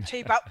men do it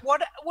too. But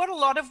what a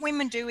lot of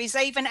women do is,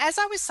 even as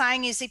I was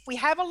saying, is if we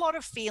have a lot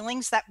of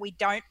feelings that we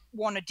don't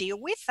want to deal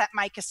with that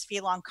make us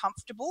feel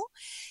uncomfortable,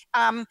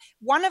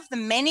 one of the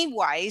many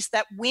ways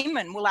that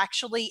women will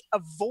actually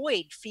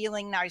avoid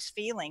feeling those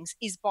feelings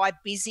is by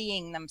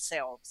busying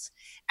themselves.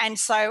 And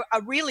so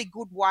a really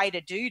good way to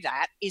do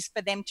that is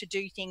for them to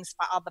do things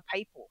for other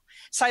people.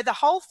 So the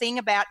whole thing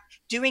about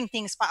doing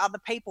things for other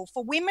people,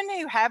 for women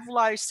who have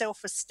low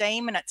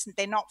self-esteem and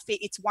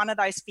it's one of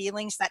those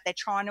feelings that they're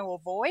trying to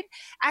avoid,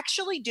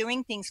 actually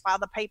doing things for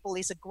other people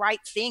is a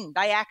great thing.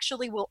 They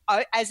actually will,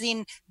 as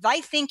in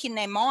they think in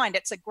their mind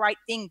it's a great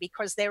thing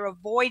because they're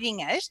avoiding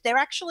it. They're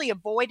actually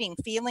avoiding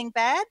feeling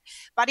bad.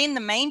 But in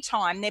the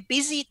meantime,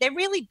 they're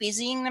really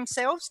busying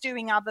themselves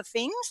doing other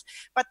things.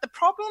 But the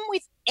problem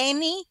with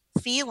any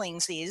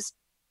feelings is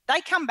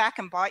they come back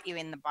and bite you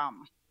in the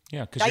bum.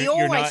 Yeah, because they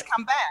always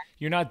come back.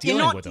 You're not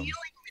dealing with them. You're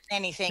not dealing with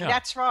anything. Yeah.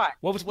 That's right.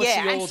 What's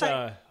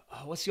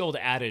the old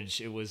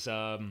adage? It was,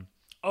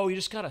 you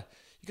just gotta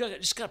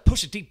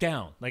push it deep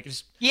down. Like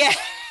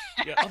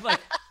I'm like,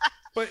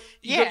 but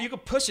you can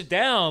push it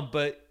down,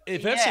 but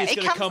eventually it's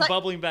gonna come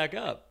bubbling back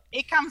up.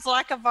 It comes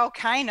like a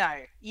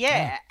volcano.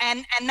 Yeah.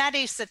 And that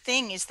is the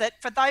thing, is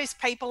that for those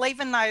people,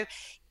 even though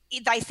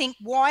they think,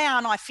 why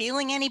aren't I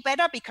feeling any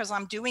better? Because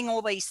I'm doing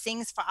all these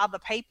things for other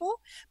people.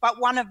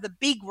 But one of the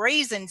big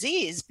reasons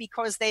is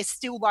because there's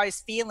still those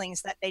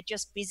feelings that they're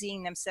just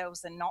busying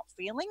themselves and not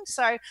feeling.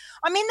 So,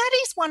 I mean, that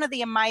is one of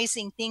the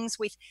amazing things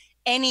with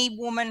any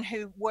woman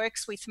who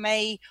works with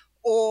me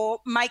or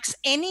makes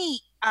any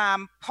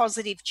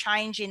positive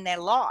change in their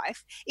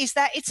life, is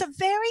that it's a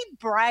very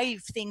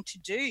brave thing to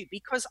do,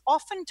 because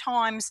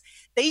oftentimes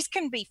these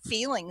can be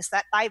feelings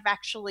that they've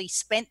actually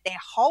spent their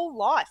whole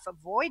life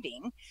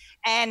avoiding,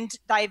 and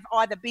they've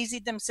either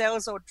busied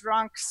themselves or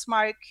drunk,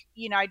 smoke,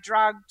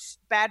 drugged,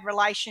 bad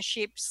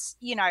relationships,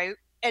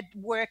 a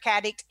work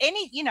addict,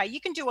 you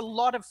can do a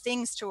lot of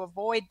things to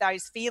avoid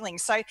those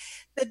feelings. So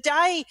the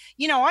day,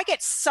 I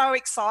get so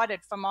excited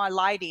for my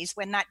ladies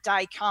when that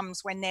day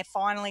comes, when they're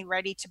finally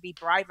ready to be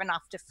brave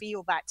enough to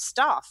feel that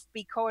stuff,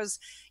 because,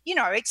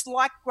 it's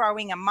like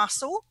growing a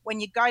muscle. When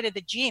you go to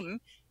the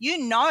gym,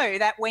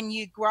 that when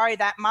you grow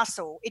that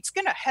muscle, it's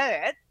going to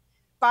hurt,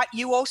 but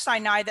you also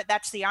know that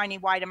that's the only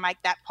way to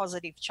make that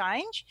positive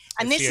change.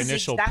 And it's this the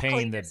initial is exactly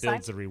pain that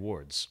builds the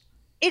rewards.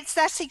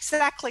 That's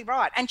exactly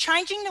right. And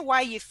changing the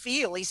way you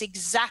feel is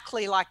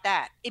exactly like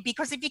that.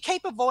 Because if you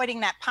keep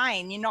avoiding that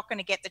pain, you're not going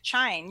to get the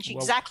change.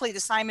 Exactly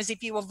the same as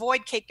if you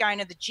keep going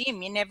to the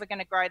gym, you're never going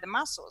to grow the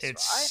muscles,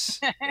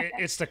 right?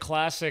 It's the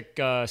classic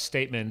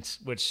statement,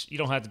 which you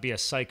don't have to be a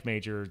psych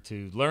major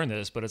to learn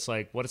this, but it's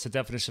like, what is the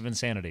definition of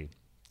insanity?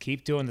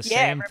 Keep doing the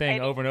same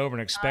thing over and over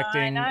and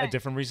expecting a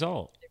different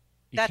result.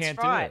 You can't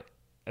do it.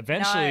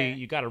 Eventually,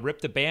 you got to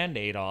rip the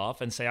Band-Aid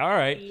off and say, all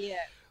right,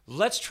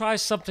 let's try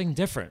something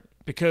different.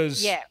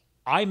 Because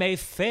I may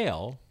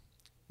fail,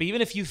 but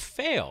even if you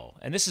fail,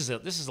 and this is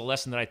a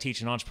lesson that I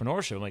teach in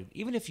entrepreneurship, like,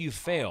 even if you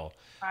fail,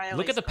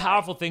 look at the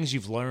powerful things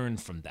you've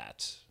learned from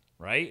that,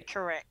 right?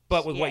 Correct.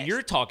 But with what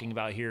you're talking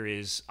about here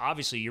is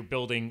obviously you're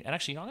building, and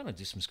actually I'm going to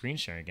do some screen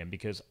sharing again,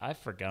 because I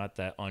forgot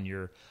that on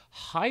your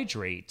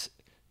Hydrate,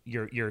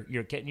 you're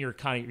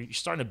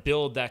starting to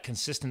build that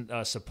consistent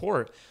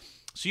support.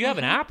 So you have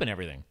an app and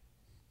everything,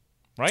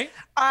 right?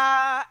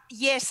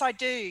 Yes, I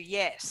do.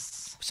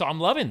 Yes. So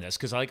I'm loving this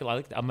because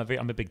I'm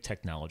a big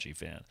technology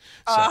fan.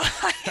 So,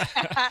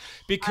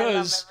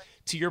 because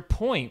to your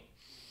point,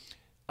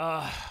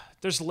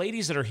 there's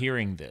ladies that are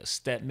hearing this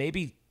that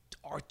maybe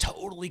are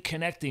totally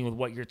connecting with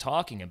what you're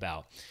talking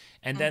about.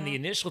 And then the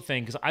initial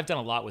thing, because I've done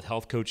a lot with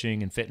health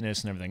coaching and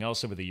fitness and everything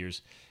else over the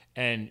years.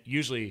 And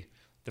usually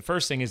the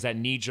first thing is that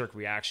knee-jerk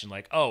reaction,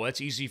 like, oh, that's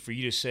easy for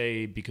you to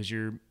say because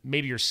you're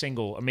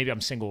single, or maybe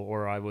I'm single,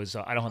 or I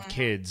don't have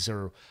kids,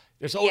 or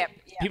there's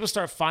people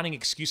start finding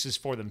excuses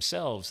for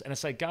themselves. And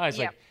it's like, guys,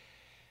 like,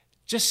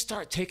 just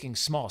start taking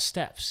small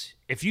steps.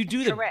 If you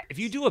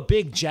do a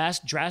big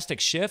drastic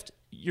shift,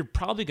 you're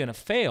probably going to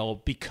fail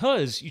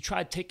because you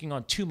tried taking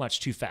on too much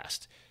too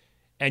fast,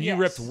 and you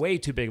ripped way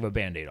too big of a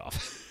Band-Aid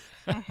off.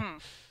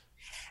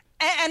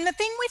 And the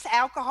thing with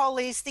alcohol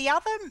is the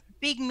other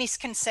big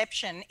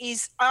misconception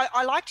is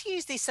I like to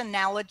use this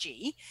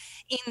analogy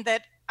in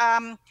that,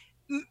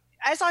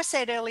 as I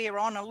said earlier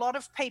on, a lot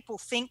of people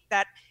think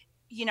that,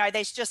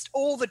 there's just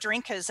all the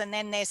drinkers and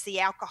then there's the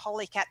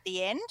alcoholic at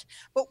the end.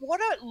 But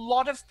what a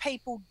lot of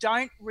people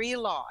don't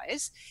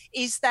realize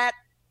is that,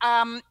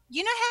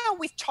 you know how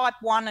with type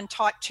 1 and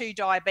type 2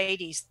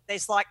 diabetes,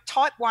 there's like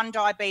type 1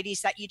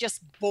 diabetes that you're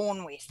just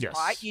born with, Yes,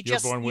 right? you're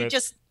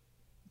just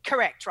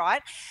Correct,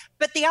 right?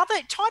 But the other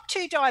type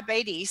 2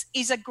 diabetes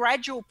is a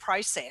gradual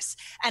process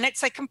and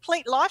it's a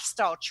complete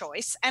lifestyle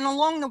choice. And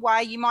along the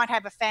way, you might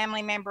have a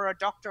family member or a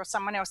doctor or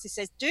someone else who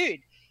says,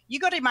 dude, you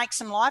got to make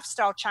some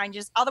lifestyle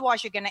changes.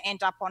 Otherwise, you're going to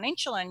end up on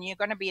insulin. You're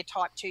going to be a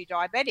type 2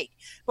 diabetic.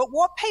 But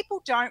what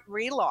people don't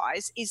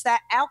realize is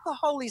that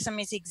alcoholism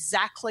is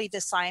exactly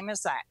the same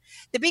as that.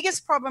 The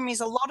biggest problem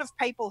is a lot of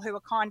people who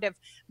are kind of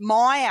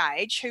my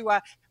age, who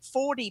are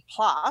 40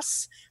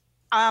 plus,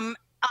 are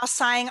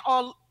saying,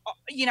 oh,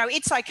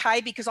 it's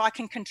okay because I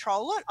can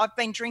control it. I've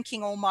been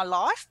drinking all my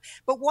life.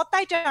 But what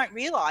they don't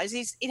realize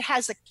is it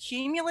has a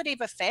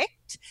cumulative effect.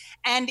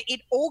 And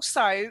it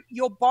also,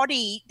 your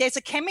body, there's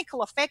a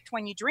chemical effect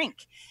when you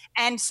drink.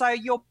 And so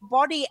your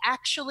body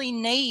actually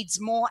needs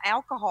more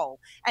alcohol.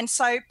 And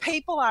so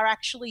people are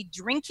actually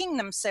drinking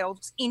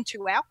themselves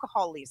into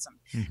alcoholism.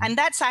 Mm-hmm. And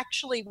that's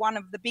actually one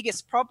of the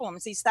biggest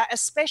problems, is that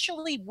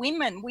especially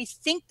women, we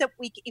think that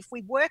if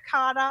we work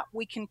harder,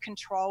 we can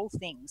control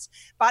things.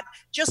 But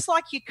just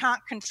like you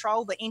can't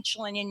control the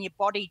insulin in your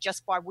body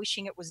just by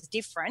wishing it was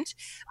different,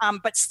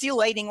 but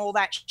still eating all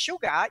that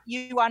sugar,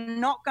 you are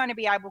not going to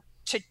be able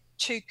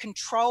to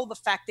control the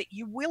fact that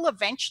you will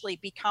eventually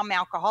become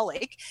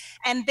alcoholic.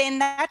 And then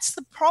that's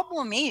the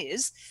problem,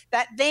 is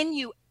that then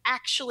you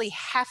actually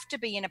have to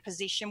be in a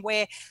position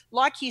where,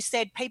 like you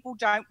said, people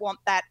don't want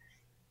that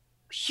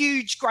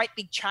huge, great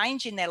big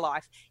change in their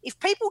life. If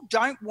people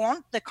don't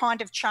want the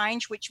kind of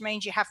change, which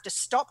means you have to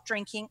stop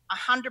drinking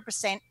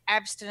 100%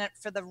 abstinent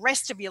for the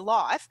rest of your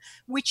life,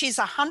 which is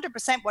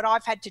 100% what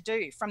I've had to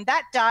do. From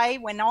that day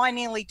when I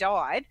nearly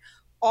died,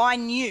 I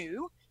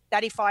knew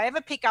that if I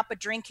ever pick up a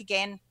drink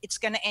again, it's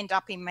going to end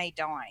up in me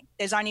dying.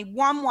 There's only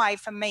one way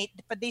for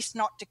this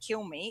not to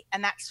kill me,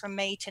 and that's for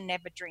me to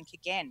never drink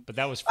again. But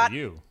that was for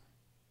you.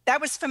 That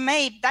was for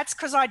me. That's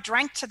because I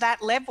drank to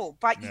that level.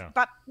 But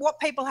what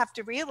people have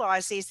to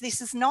realize is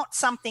this is not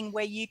something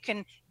where you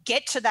can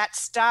get to that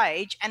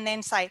stage and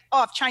then say, oh,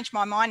 I've changed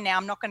my mind now,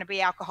 I'm not going to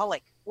be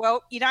alcoholic.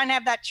 Well, you don't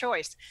have that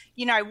choice.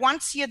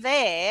 Once you're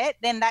there,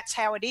 then that's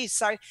how it is.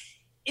 So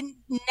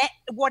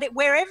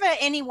wherever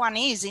anyone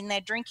is in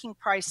their drinking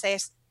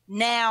process,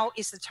 now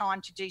is the time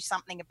to do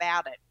something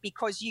about it,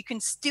 because you can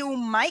still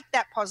make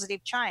that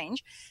positive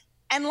change.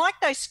 And like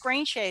those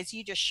screen shares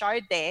you just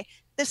showed there,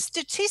 the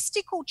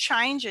statistical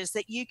changes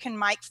that you can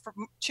make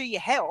to your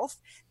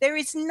health, there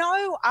is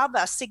no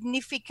other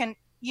significant,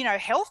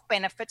 health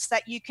benefits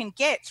that you can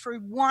get through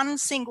one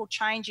single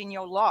change in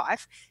your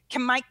life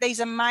can make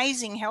these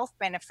amazing health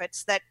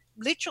benefits that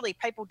literally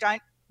people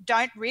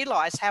don't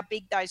realize how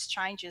big those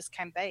changes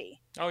can be.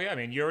 Oh yeah, I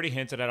mean, you already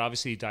hinted at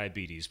obviously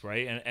diabetes,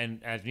 right?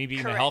 And as me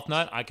being Correct. a health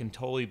nut, I can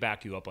totally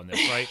back you up on this,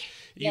 right?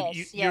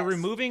 Yes. You're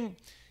removing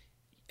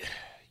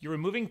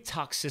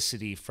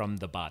toxicity from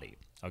the body,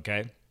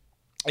 okay?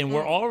 And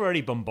we're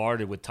already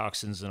bombarded with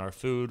toxins in our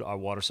food, our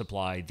water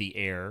supply, the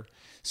air.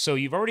 So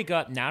you've already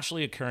got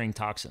naturally occurring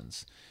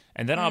toxins.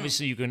 And then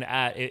obviously you can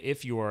add,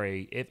 if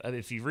you're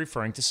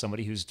referring to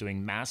somebody who's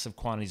doing massive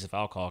quantities of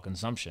alcohol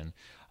consumption,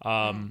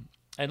 and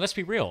let's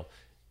be real,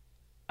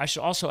 I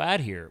should also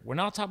add here, we're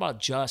not talking about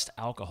just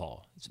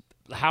alcohol.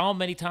 How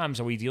many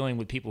times are we dealing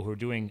with people who are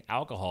doing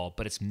alcohol,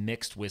 but it's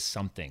mixed with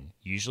something,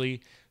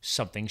 usually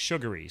something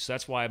sugary? So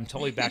that's why I'm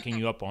totally backing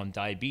you up on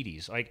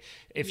diabetes. Like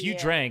if you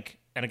drank,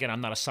 and again,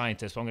 I'm not a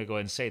scientist, but I'm going to go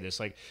ahead and say this.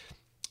 Like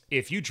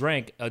if you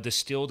drank a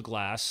distilled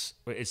glass,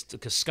 it's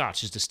because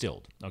Scotch is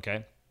distilled,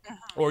 okay?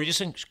 Or you just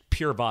drink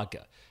pure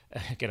vodka.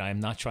 Again,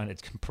 I'm not trying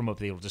to promote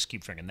that they'll just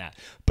keep drinking that.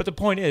 But the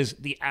point is,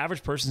 the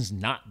average person's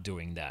not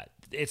doing that.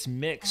 It's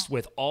mixed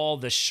with all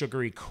the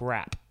sugary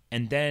crap.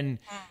 And then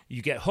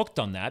you get hooked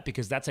on that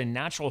because that's a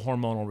natural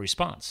hormonal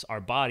response.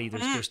 Our body,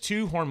 there's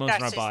two hormones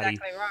in our body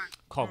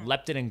called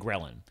leptin and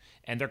ghrelin.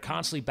 And they're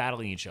constantly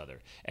battling each other.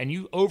 And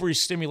you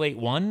overstimulate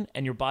one,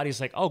 and your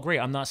body's like, "Oh, great!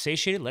 I'm not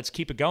satiated. Let's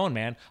keep it going,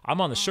 man. I'm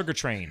on the sugar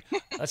train.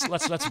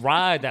 Let's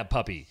ride that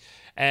puppy."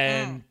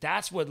 And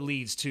that's what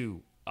leads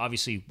to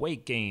obviously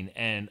weight gain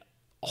and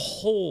a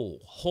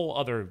whole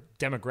other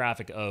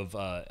demographic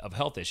of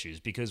health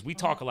issues. Because we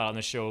talk a lot on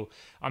this show.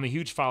 I'm a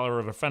huge follower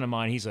of a friend of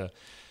mine. He's a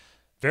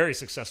very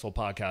successful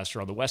podcaster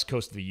on the West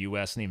Coast of the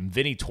U.S. named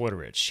Vinny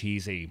Tortorich.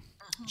 He's a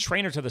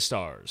trainer to the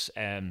stars,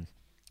 and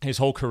his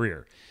whole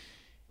career.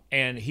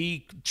 And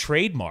he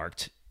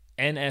trademarked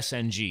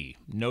NSNG,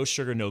 no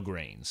sugar, no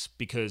grains,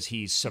 because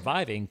he's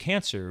surviving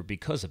cancer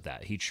because of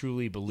that. He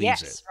truly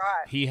believes it.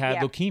 Right. He had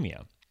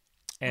leukemia.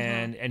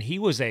 And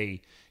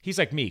he's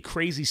like me,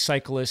 crazy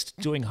cyclist,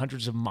 doing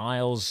hundreds of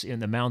miles in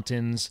the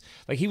mountains.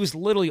 Like he was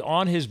literally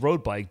on his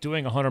road bike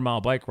doing a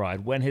 100-mile bike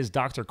ride when his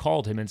doctor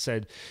called him and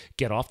said,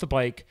 "Get off the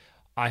bike,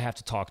 I have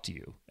to talk to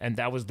you. And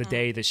that was the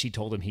day that she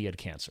told him he had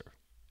cancer.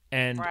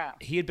 And Wow.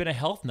 he had been a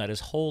health nut his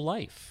whole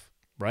life,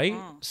 right?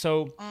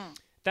 So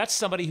that's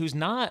somebody who's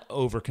not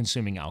over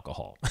consuming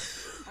alcohol.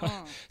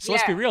 So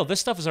let's be Yeah. real. This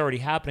stuff is already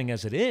happening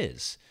as it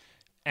is.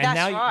 And That's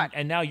now, right.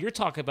 and now you're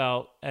talking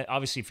about,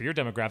 obviously for your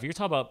demographic, you're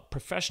talking about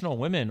professional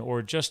women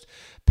or just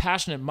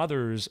passionate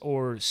mothers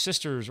or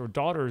sisters or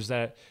daughters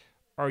that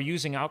are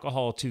using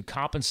alcohol to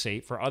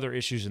compensate for other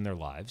issues in their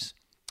lives.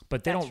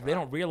 But they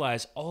don't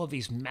realize all of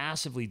these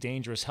massively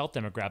dangerous health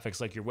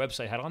demographics like your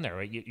website had on there,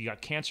 right? You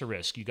got cancer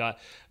risk, you got,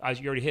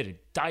 you already hit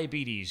it,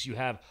 diabetes, you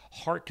have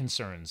heart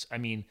concerns. I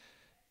mean,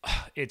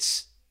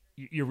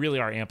 you really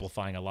are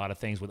amplifying a lot of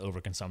things with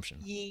overconsumption.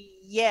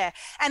 Yeah.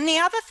 And the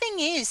other thing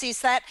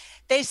is that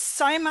there's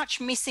so much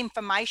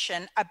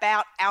misinformation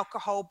about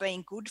alcohol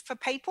being good for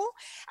people.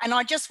 And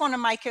I just want to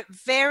make it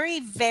very,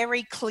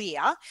 very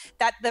clear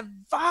that the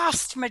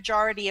vast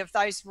majority of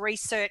those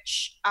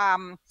research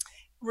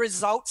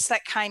results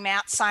that came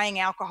out saying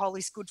alcohol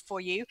is good for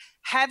you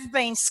have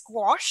been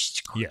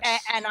squashed.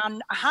 Yes. And are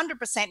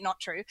 100% not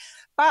true.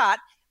 But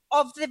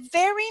of the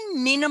very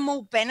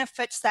minimal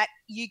benefits that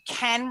you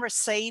can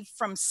receive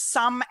from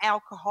some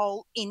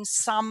alcohol in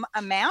some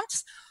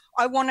amounts,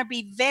 I want to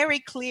be very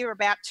clear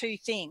about two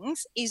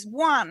things.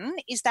 One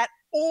is that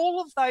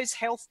all of those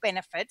health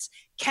benefits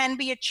can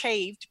be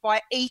achieved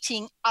by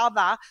eating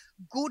other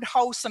good,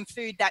 wholesome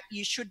food that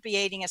you should be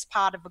eating as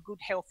part of a good,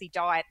 healthy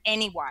diet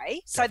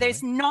anyway. So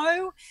there's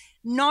no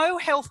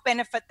health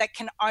benefit that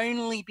can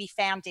only be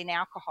found in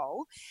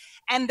alcohol.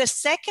 And the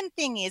second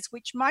thing is,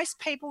 which most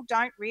people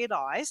don't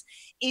realize,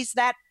 is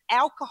that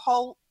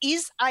alcohol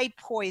is a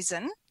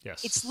poison.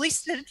 Yes. It's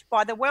listed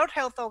by the World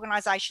Health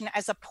Organization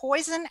as a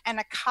poison and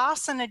a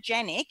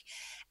carcinogenic.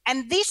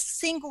 And this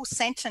single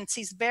sentence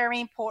is very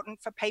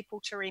important for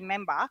people to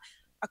remember.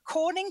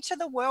 According to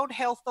the World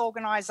Health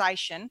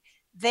Organization,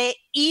 there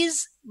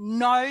is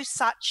no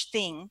such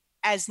thing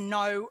as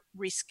no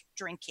risk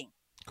drinking.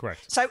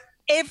 Correct. So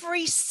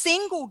every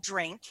single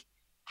drink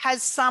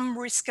has some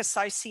risk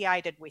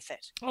associated with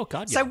it. Oh,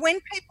 God, yeah. So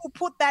when people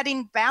put that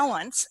in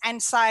balance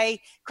and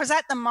say, because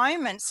at the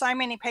moment, so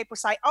many people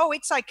say, oh,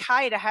 it's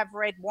okay to have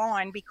red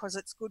wine because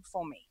it's good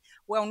for me.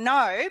 Well,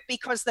 no,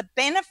 because the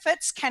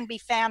benefits can be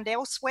found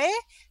elsewhere,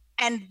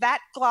 and that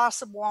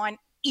glass of wine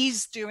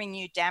is doing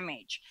you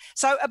damage.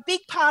 So a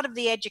big part of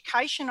the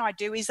education I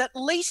do is at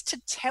least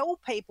to tell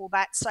people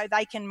that so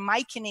they can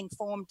make an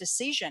informed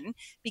decision,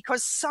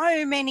 because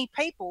so many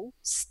people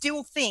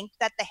still think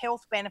that the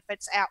health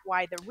benefits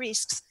outweigh the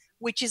risks,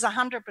 which is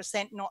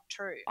 100% not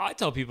true. I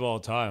tell people all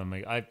the time,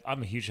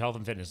 I'm a huge health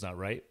and fitness nut,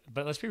 right?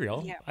 But let's be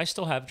real. Yeah. I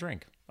still have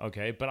drink.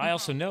 Okay. But I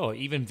also know,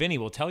 even Vinny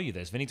will tell you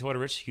this. Vinny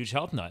Toyota-Rich, huge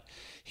health nut.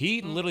 He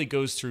literally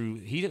goes through,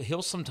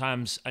 he'll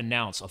sometimes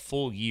announce a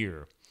full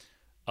year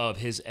of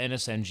his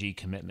NSNG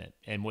commitment.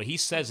 And what he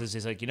says is,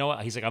 he's like, you know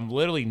what? He's like, I'm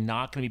literally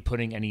not going to be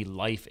putting any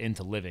life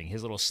into living.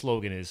 His little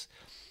slogan is,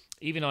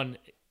 even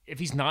if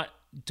he's not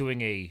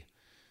doing a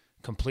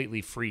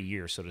completely free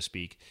year, so to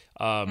speak,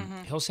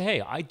 he'll say,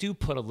 hey, I do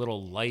put a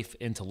little life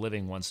into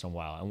living once in a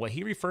while. And what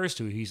he refers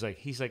to, he's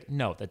like,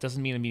 no, that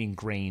doesn't mean I'm eating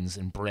grains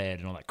and bread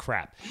and all that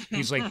crap.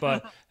 He's like,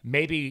 but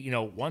maybe,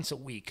 once a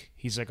week,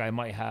 he's like, I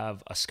might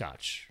have a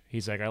scotch.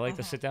 He's like, I like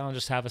to sit down and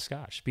just have a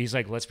scotch. But he's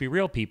like, let's be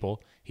real,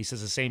 people. He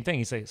says the same thing.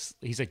 He's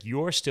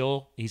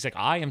like,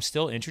 I am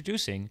still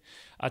introducing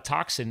a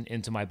toxin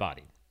into my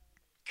body.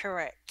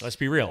 Correct. Let's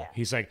be real. Yeah.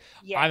 He's like,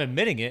 Yeah. I'm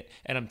admitting it,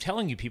 and I'm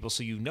telling you people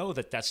so you know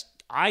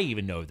I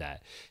even know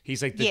that.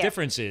 He's like, the Yeah.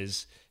 difference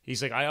is,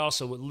 he's like, I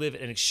also live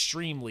an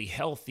extremely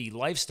healthy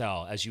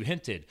lifestyle, as you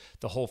hinted,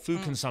 the whole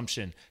food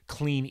consumption,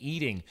 clean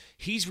eating.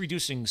 He's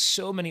reducing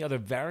so many other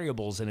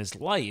variables in his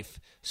life.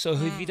 So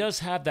if he does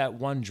have that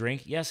one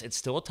drink, yes, it's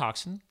still a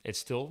toxin. It's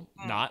still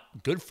not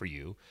good for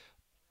you.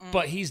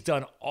 But he's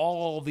done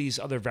all these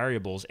other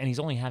variables, and he's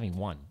only having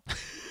one.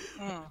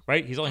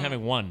 Right? He's only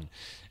having one.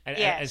 And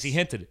Yes. as he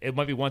hinted, it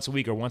might be once a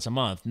week or once a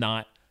month,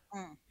 not,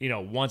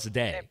 once a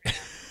day.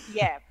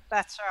 Yeah,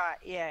 that's right.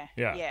 Yeah.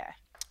 Yeah. Yeah.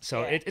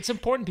 So Yeah. it's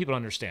important people to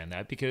understand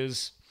that,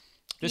 because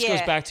this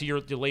goes back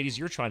to the ladies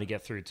you're trying to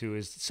get through to,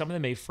 is some of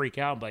them may freak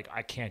out and be like,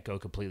 I can't go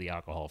completely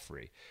alcohol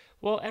free.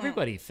 Well,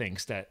 everybody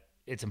thinks that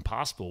it's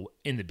impossible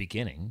in the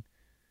beginning,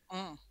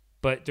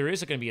 but there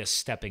is going to be a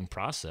stepping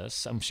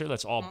process. I'm sure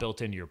that's all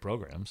built into your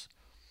programs.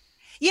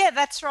 Yeah,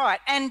 that's right.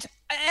 And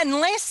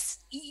unless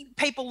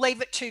people leave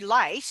it too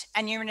late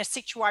and you're in a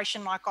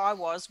situation like I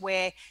was,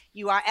 where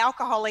you are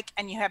alcoholic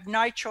and you have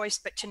no choice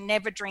but to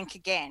never drink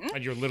again.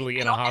 And you're literally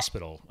in a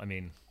hospital. I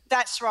mean,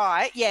 That's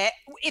right. Yeah.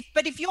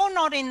 If you're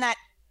not in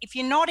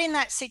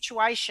that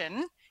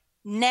situation,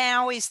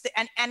 now is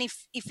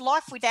if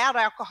life without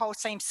alcohol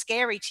seems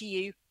scary to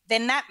you,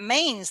 then that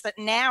means that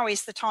now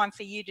is the time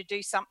for you to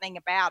do something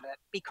about it,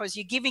 because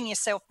you're giving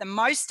yourself the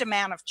most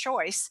amount of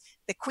choice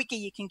the quicker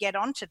you can get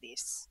onto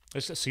this.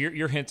 so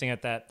you're hinting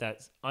at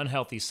that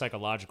unhealthy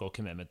psychological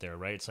commitment there,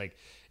 right? It's like,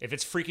 if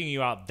it's freaking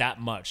you out that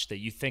much that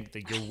you think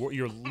that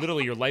you're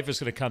literally your life is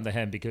going to come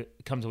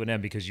to an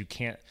end because you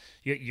can't,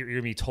 you're going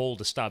to be told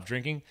to stop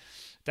drinking.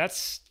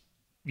 That's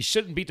you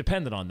shouldn't be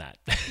dependent on that.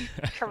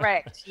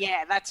 Correct.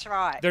 Yeah, that's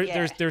right.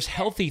 There's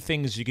healthy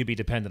things you could be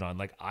dependent on.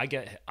 Like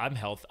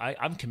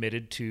I'm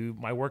committed to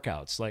my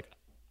workouts. Like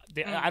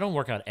I don't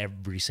work out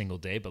every single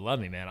day, but love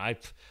me, man.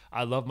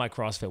 I love my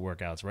CrossFit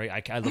workouts,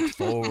 right? I look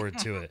forward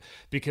to it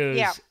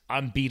because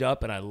I'm beat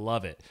up and I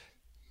love it.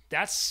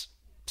 That's,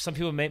 some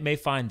people may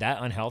find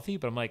that unhealthy,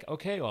 but I'm like,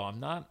 okay, well, I'm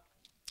not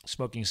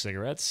smoking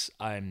cigarettes.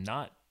 I'm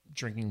not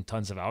drinking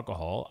tons of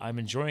alcohol. I'm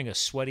enjoying a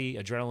sweaty,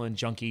 adrenaline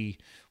junkie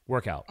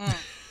workout.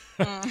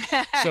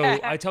 So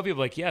I tell people,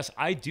 like, yes,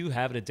 I do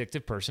have an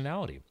addictive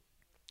personality,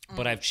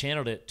 but I've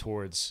channeled it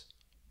towards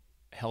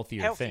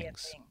healthier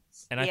things.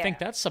 And I think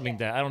that's something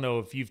that, I don't know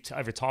if you've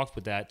ever talked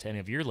with that to any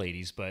of your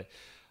ladies, but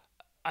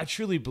I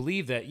truly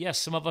believe that, yes,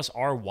 some of us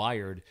are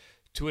wired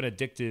to an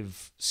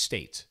addictive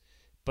state.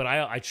 But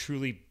I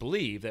truly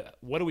believe that,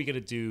 what are we going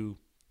to do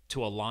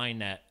to align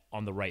that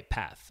on the right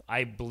path?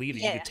 I believe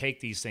that you could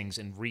take these things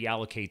and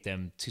reallocate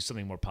them to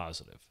something more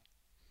positive.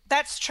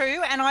 That's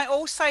true. And I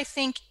also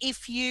think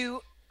if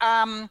you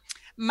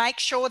make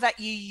sure that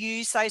you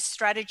use those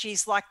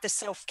strategies like the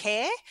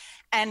self-care,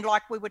 and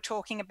like we were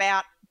talking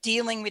about,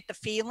 dealing with the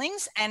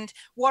feelings. And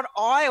what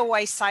I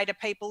always say to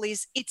people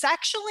is, it's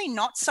actually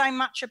not so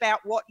much about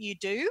what you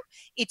do,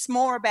 it's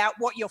more about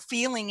what your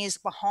feeling is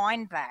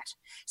behind that.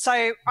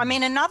 So, I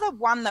mean, another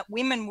one that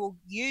women will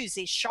use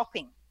is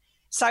shopping.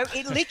 So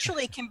it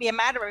literally can be a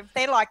matter of,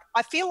 they're like,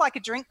 I feel like a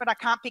drink, but I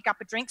can't pick up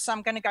a drink, so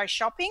I'm going to go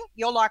shopping.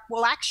 You're like,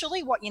 well,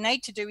 actually, what you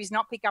need to do is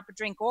not pick up a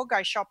drink or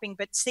go shopping,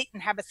 but sit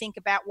and have a think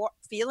about what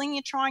feeling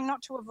you're trying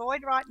not to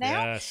avoid right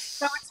now. Yes.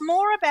 So it's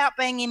more about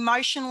being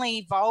emotionally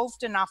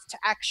evolved enough to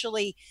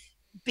actually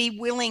be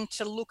willing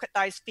to look at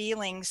those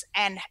feelings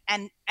and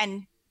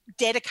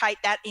dedicate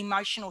that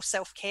emotional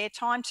self-care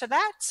time to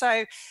that.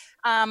 So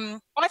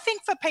I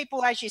think for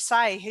people, as you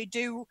say, who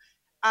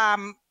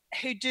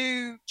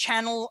do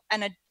channel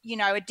an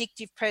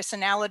addictive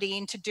personality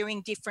into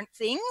doing different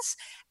things,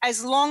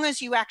 as long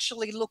as you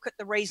actually look at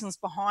the reasons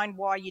behind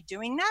why you're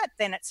doing that,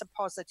 then it's a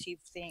positive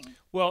thing.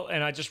 Well,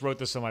 and I just wrote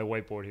this on my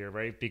whiteboard here,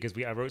 right? Because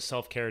I wrote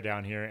self-care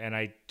down here, and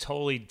I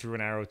totally drew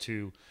an arrow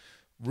to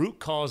root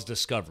cause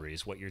discovery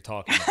is what you're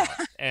talking about.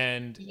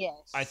 And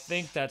yes. I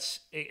think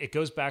it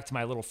goes back to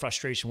my little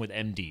frustration with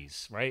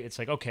MDs, right? It's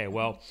like, okay,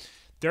 well,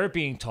 they're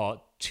being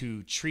taught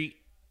to treat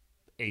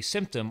a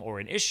symptom or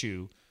an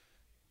issue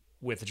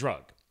with a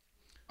drug.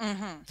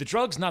 The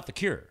drug's not the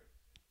cure.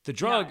 The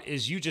drug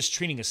is you just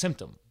treating a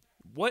symptom.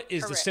 What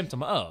is the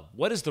symptom of?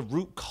 What is the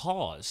root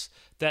cause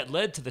that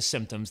led to the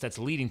symptoms that's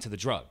leading to the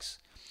drugs?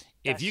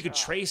 If you could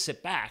trace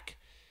it back,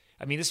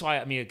 I mean,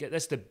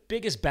 that's the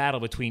biggest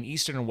battle between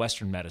Eastern and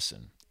Western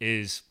medicine.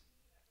 Is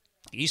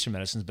Eastern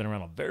medicine's been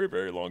around a very,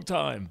 very long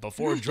time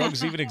before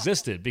drugs even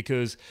existed,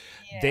 because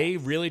they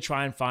really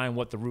try and find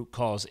what the root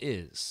cause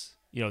is.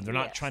 They're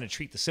not trying to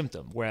treat the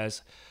symptom,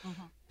 whereas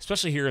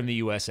especially here in the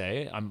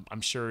USA,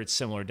 I'm sure it's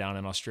similar down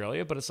in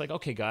Australia, but it's like,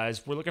 okay,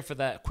 guys, we're looking for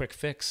that quick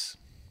fix.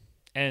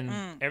 And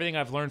everything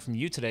I've learned from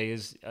you today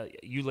is,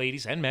 you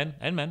ladies and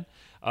men,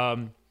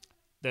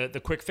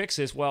 the quick fix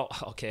is, well,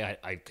 okay,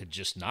 I could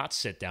just not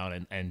sit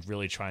down and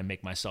really try and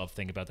make myself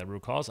think about that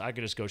root cause. I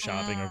could just go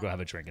shopping or go have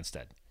a drink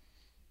instead.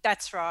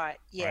 That's right.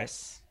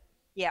 Yes.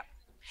 Right?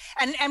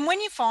 Yeah. And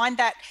when you find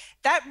that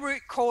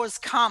root cause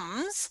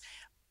comes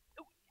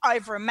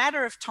over a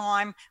matter of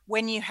time,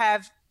 when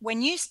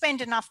you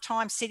spend enough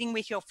time sitting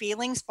with your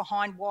feelings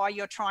behind why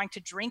you're trying to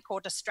drink or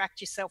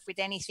distract yourself with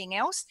anything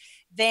else,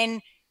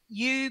 then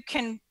you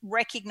can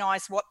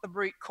recognize what the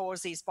root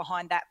cause is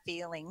behind that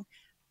feeling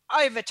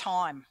over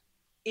time.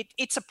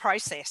 It's a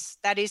process.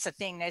 That is a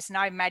thing. There's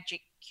no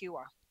magic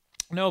cure.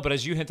 No, but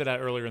as you hinted at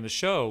earlier in the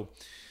show,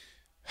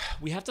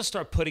 we have to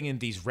start putting in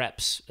these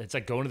reps. It's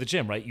like going to the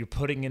gym, right? You're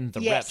putting in the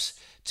reps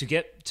to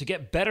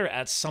get better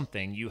at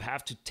something. You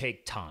have to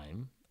take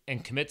time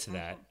and commit to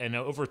that. And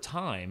over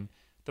time,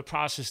 the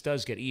process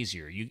does get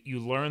easier. You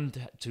learn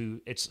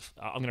I'm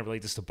going to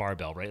relate this to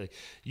barbell, right? Like,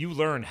 you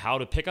learn how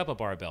to pick up a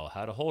barbell,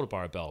 how to hold a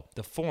barbell,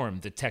 the form,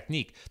 the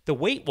technique. The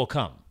weight will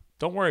come.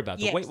 Don't worry about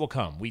it. The weight will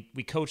come.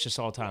 We coach this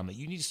all the time.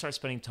 You need to start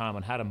spending time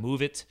on how to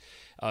move it,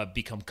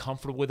 become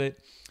comfortable with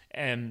it.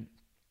 And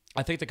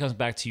I think that comes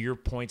back to your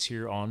points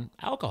here on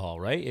alcohol,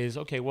 right? Is,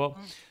 okay, well,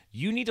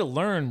 you need to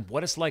learn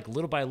what it's like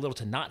little by little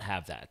to not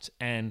have that.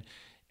 And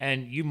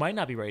you might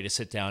not be ready to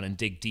sit down and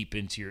dig deep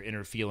into your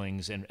inner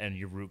feelings and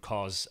your root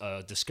cause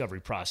discovery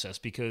process,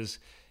 because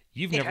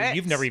you've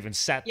never even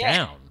sat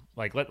down.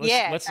 Like,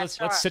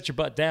 let's sit your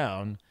butt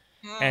down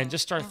and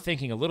just start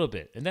thinking a little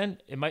bit. And then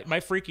it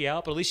might freak you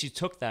out, but at least you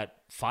took that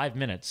 5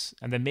 minutes,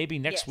 and then maybe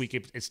next week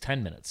it's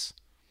 10 minutes.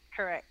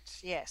 Correct.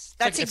 Yes.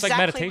 It's like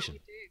meditation.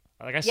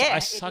 Like I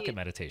suck at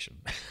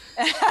meditation.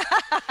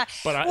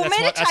 But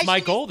that's my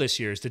goal this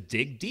year, is to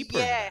dig deeper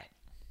into that.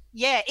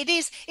 Yeah, it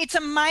is. It's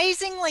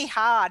amazingly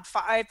hard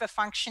for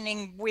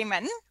over-functioning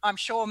women, I'm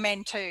sure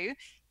men too,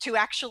 to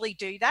actually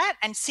do that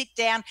and sit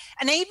down,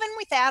 and even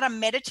without a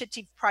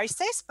meditative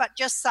process, but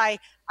just say,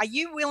 are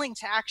you willing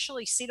to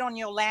actually sit on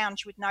your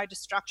lounge with no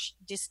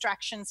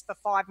distractions for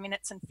 5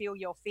 minutes and feel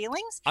your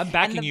feelings? I'm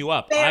backing you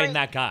up. I'm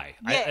that guy.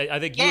 Yeah, I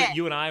think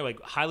you and I,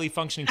 like highly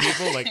functioning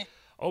people, like,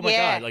 oh my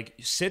God, like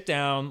sit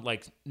down,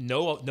 like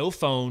no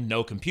phone,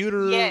 no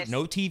computer,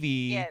 no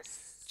TV,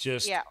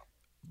 just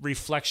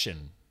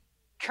reflection.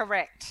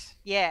 Correct.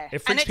 Yeah. It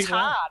freaks and it's people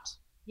hard. out.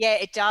 Yeah,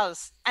 it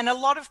does. And a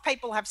lot of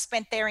people have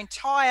spent their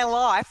entire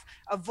life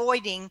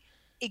avoiding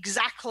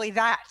exactly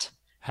that.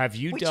 Have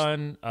you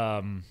done,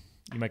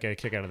 you might get a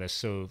kick out of this.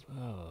 So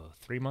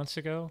 3 months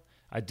ago,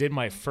 I did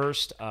my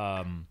first,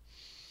 what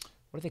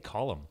do they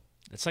call them?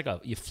 It's like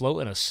you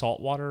float in a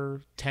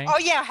saltwater tank. Oh,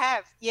 yeah, I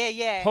have.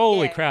 Yeah.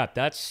 Holy crap.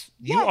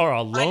 You are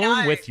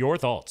alone with your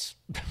thoughts.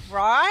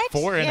 Right?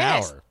 For an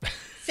hour.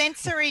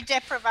 Sensory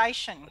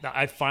deprivation.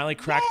 I finally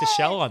cracked the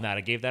shell on that.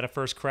 I gave that a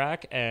first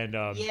crack, and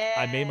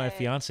I made my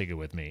fiance go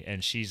with me.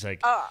 And she's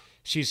like,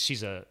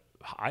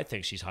 I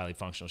think she's highly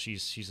functional.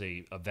 She's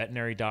a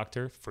veterinary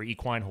doctor for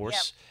equine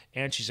horse,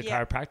 and she's a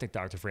chiropractic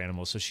doctor for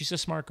animals. So she's a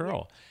smart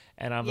girl.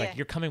 And I'm like,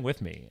 you're coming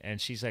with me. And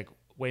she's like,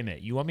 wait a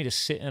minute, you want me to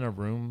sit in a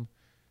room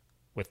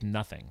with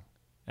nothing?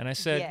 And I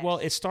said, well,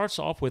 it starts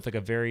off with like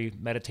a very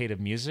meditative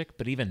music,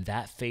 but even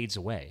that fades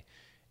away.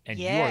 And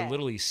you are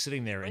literally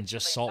sitting there in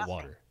just salt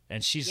water.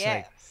 And she's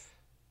like,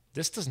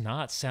 this does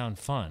not sound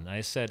fun.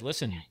 I said,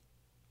 listen,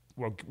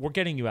 we're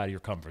getting you out of your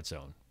comfort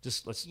zone.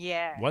 Just let's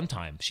one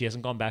time. She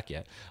hasn't gone back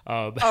yet.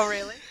 Oh,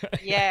 really?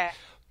 Yeah.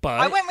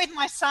 But I went with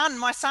my son.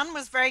 My son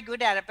was very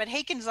good at it, but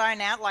he can zone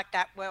out like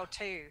that well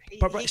too.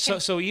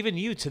 So even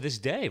you to this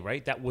day,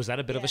 right? Was that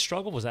a bit of a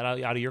struggle? Was that out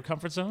of your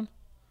comfort zone?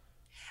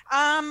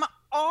 Out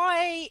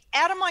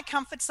of my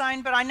comfort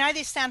zone, but I know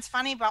this sounds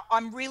funny, but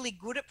I'm really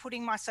good at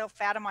putting myself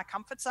out of my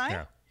comfort zone.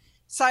 Yeah.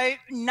 So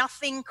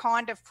nothing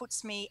kind of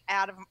puts me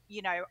out of,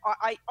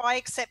 I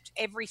accept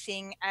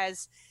everything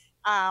as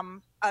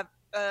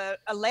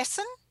a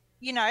lesson,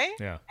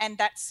 and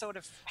that's sort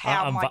of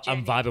how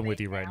I'm vibing with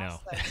you right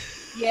now. So,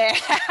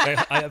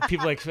 yeah.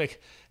 People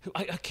like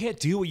I can't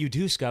do what you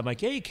do, Scott. I'm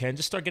like, yeah, you can.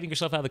 Just start getting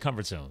yourself out of the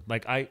comfort zone.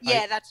 Like that's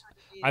what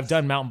it is. I've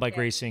done mountain bike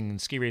racing and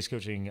ski race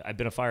coaching. I've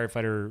been a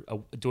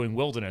firefighter doing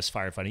wilderness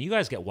firefighting. You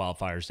guys get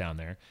wildfires down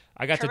there.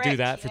 I got to do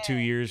that for 2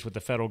 years with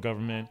the federal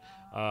government.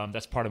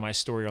 That's part of my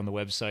story on the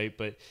website.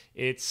 But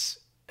it's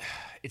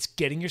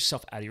getting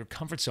yourself out of your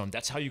comfort zone.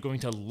 That's how you're going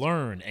to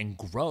learn and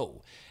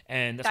grow.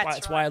 And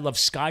that's why I love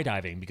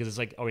skydiving, because it's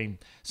like,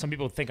 some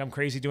people think I'm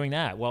crazy doing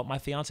that. Well, my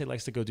fiance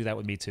likes to go do that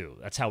with me too.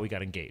 That's how we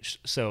got engaged.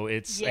 So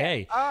it's,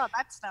 hey. Oh,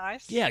 that's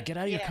nice. Yeah, get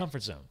out of your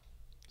comfort zone.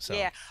 So.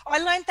 Yeah, I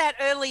learned that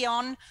early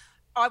on.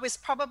 I was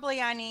probably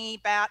only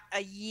about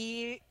a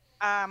year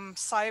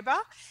sober,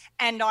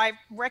 and I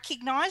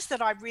recognized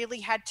that I really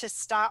had to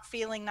start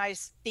feeling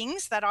those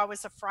things that I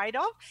was afraid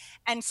of.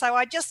 And so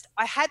I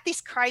had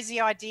this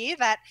crazy idea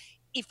that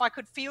if I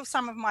could feel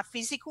some of my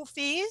physical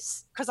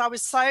fears, because I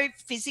was so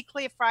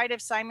physically afraid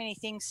of so many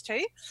things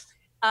too,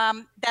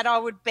 that I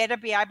would better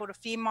be able to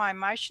feel my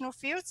emotional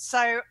fears.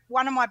 So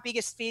one of my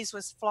biggest fears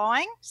was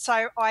flying.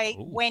 So I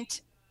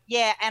went,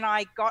 and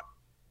I got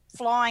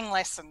flying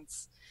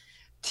lessons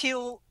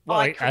till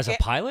as a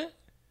pilot?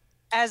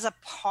 As a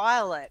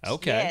pilot,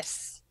 okay.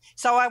 Yes.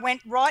 So I went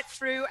right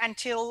through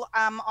until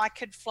I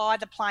could fly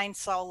the plane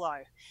solo.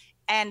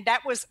 And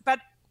that was, but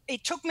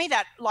it took me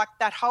that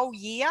whole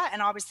year,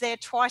 and I was there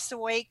twice a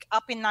week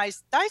up in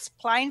those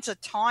planes are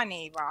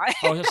tiny, right?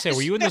 I was going to say,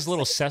 were you in those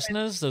little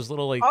Cessnas? Those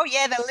little Oh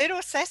yeah, the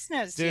little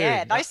Cessnas. Dude,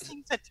 yeah, those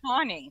things are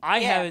tiny.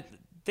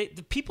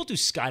 The people do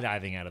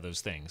skydiving out of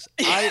those things.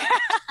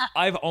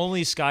 I've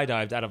only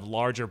skydived out of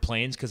larger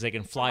planes because they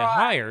can fly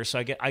higher,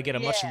 so I get a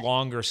much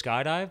longer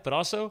skydive. But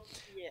also,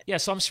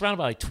 so I'm surrounded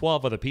by like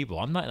 12 other people.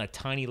 I'm not in a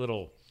tiny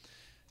little.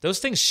 Those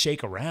things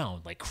shake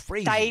around like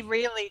crazy. They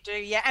really do,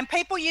 yeah. And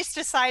people used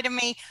to say to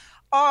me,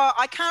 "Oh,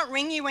 I can't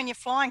ring you when you're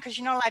flying because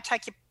you're not allowed to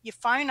take your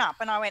phone up."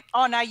 And I went,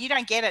 "Oh no, you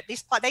don't get it.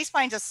 These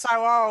planes are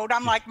so old."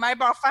 I'm like,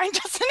 mobile phone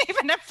doesn't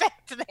even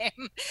affect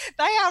them.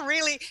 They are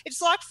really.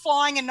 It's like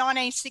flying a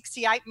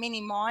 1968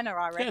 Mini Minor,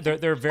 I reckon. Yeah,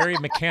 they're very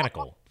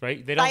mechanical,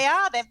 right? They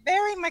are. They're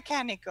very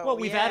mechanical. Well,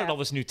 we've added all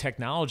this new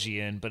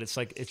technology in, but it's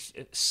like it's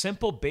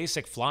simple,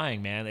 basic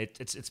flying, man.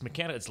 It's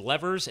mechanical. It's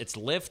levers. It's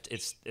lift.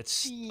 It's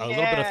a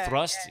little bit of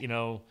thrust.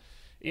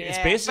 It's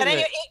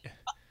basically.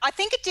 I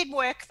think it did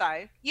work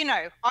though.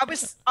 I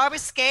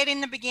was scared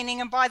in the beginning,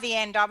 and by the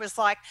end I was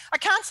like, I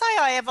can't say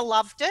I ever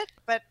loved it,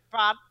 but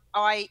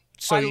I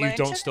So I you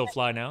don't it. still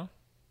fly now?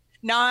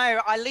 No,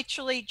 I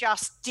literally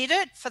just did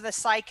it for the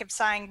sake of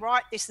saying,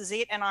 right, this is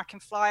it, and I can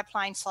fly a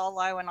plane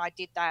solo, and I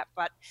did that.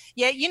 But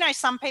yeah,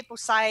 some people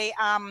say,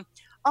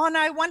 oh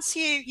no, once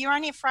you're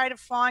only afraid of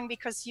flying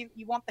because you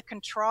want the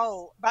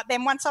control. But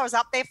then once I was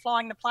up there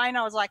flying the plane,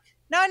 I was like,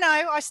 no,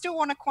 I still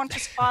want a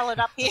Qantas pilot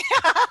up here.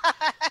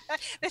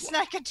 There's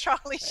no control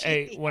issue.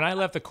 Hey, when I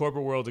left the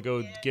corporate world to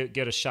go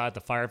get a shot at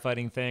the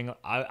firefighting thing,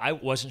 I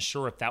wasn't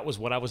sure if that was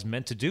what I was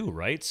meant to do,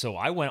 right? So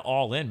I went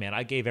all in, man.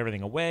 I gave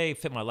everything away,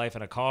 fit my life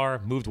in a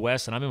car, moved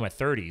west, and I'm in my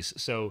 30s.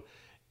 So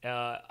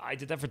I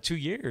did that for 2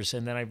 years,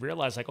 and then I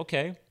realized, like,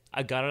 okay,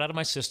 I got it out of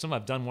my system.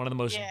 I've done one of the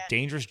most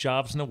dangerous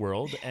jobs in the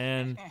world,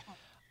 and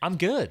I'm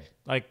good.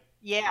 Like,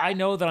 I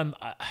know that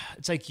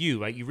it's like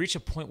you, right? You reach a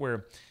point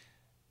where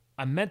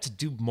I'm meant to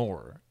do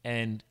more,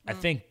 and I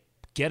think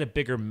get a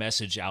bigger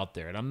message out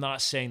there. And I'm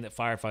not saying that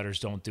firefighters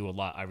don't do a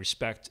lot. I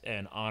respect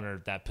and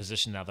honor that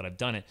position now that I've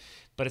done it.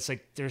 But it's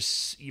like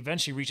you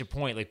eventually reach a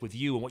point, like with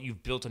you and what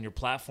you've built on your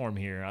platform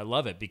here. I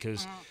love it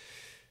because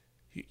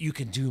you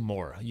can do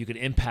more. You can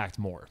impact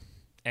more.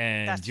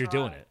 And you're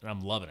doing it. And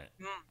I'm loving it.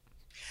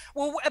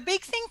 Well, a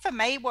big thing for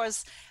me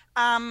was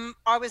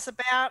I was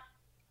about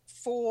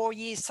 4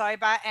 years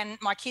sober, and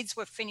my kids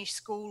were finished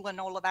school and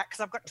all of that,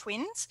 because I've got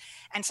twins,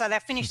 and so they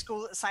finished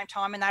school at the same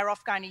time, and they were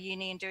off going to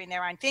uni and doing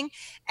their own thing,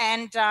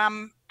 and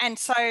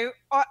so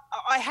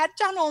I had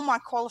done all my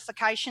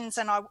qualifications,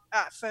 and I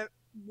for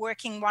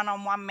working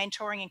one-on-one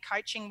mentoring and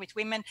coaching with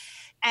women,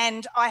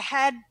 and I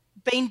had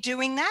been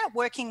doing that,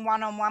 working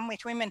one-on-one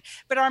with women.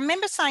 But I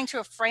remember saying to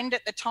a friend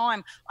at the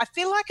time, I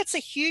feel like it's a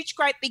huge,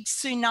 great big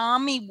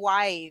tsunami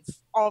wave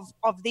of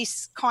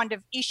this kind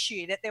of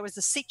issue, that there was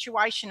a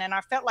situation, and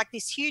I felt like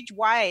this huge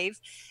wave,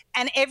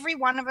 and every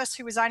one of us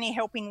who was only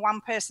helping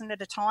one person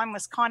at a time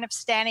was kind of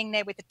standing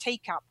there with a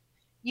teacup,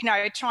 you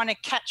know, trying to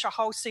catch a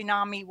whole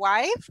tsunami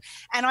wave.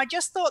 And I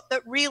just thought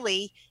that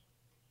really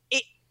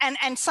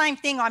and same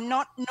thing, I'm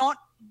not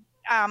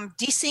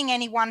dissing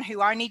anyone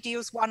who only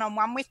deals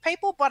one-on-one with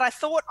people, but I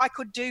thought I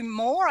could do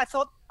more. I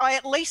thought I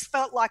at least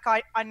felt like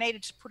I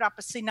needed to put up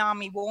a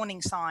tsunami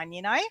warning sign,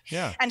 you know?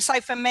 Yeah. And so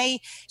for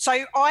me,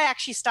 I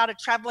actually started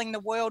traveling the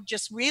world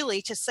just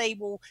really to see,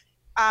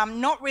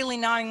 not really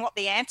knowing what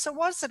the answer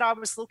was that I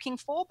was looking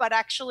for, but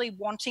actually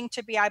wanting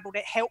to be able to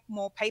help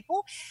more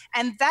people.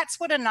 And that's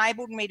what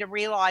enabled me to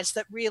realize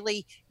that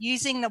really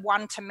using the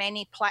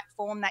one-to-many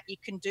platform that you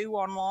can do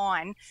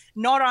online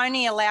not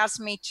only allows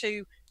me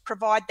to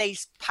provide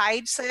these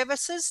paid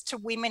services to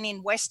women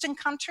in Western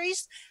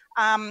countries,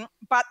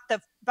 but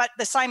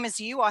the same as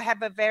you, I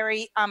have a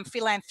very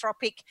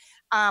philanthropic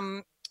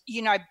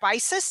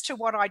basis to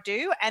what I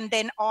do. And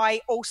then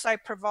I also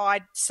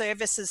provide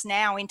services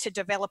now into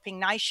developing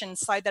nations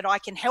so that I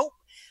can help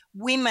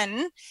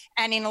women,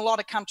 and in a lot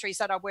of countries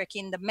that I work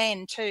in, the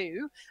men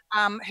too,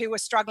 who are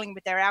struggling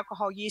with their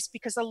alcohol use,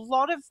 because a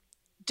lot of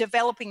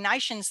developing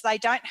nations, they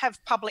don't have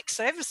public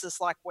services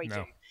like we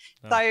do.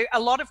 So a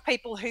lot of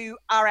people who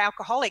are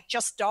alcoholic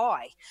just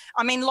die.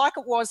 I mean, like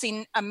it was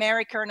in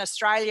America and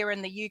Australia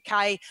and the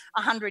UK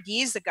 100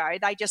 years ago,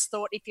 they just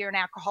thought if you're an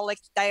alcoholic,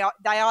 they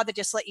either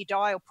just let you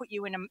die or put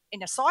you in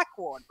a psych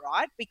ward,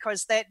 right?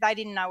 Because they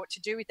didn't know what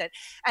to do with it.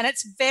 And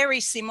it's very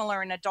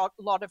similar in a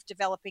lot of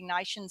developing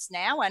nations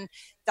now. And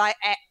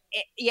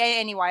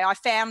anyway, I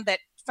found that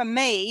for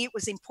me, it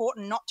was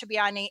important not to be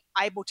only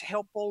able to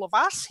help all of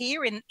us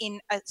here in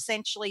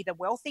essentially the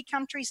wealthy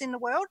countries in the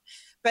world,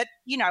 but,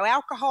 you know,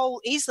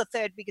 alcohol is the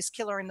third biggest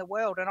killer in the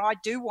world, and I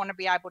do want to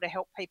be able to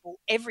help people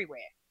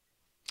everywhere.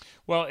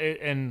 Well,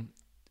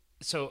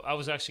 so I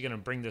was actually going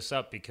to bring this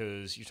up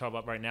because you talk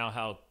about right now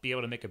how be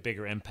able to make a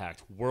bigger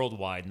impact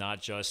worldwide,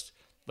 not just,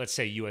 let's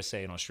say,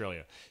 USA and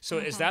Australia. So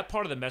is that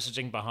part of the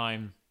messaging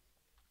behind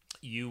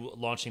you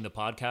launching the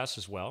podcast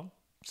as well?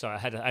 So I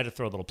had to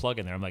throw a little plug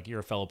in there. I'm like,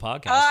 you're a fellow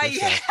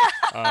podcaster.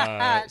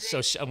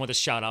 So I want to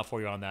shout out for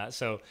you on that.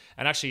 So,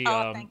 and actually,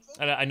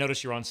 I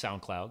noticed you're on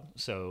SoundCloud.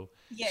 So,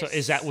 yes.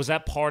 So was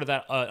that part of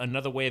that,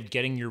 another way of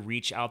getting your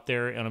reach out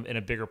there in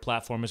a bigger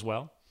platform as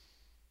well?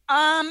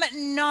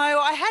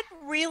 No, I had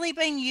really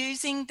been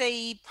using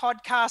the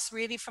podcast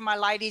really for my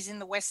ladies in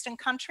the Western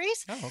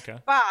countries. Oh, okay.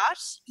 But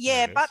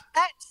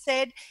that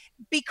said,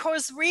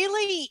 because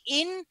really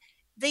in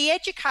the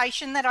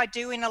education that I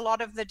do in a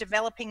lot of the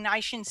developing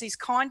nations is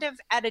kind of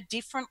at a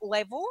different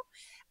level,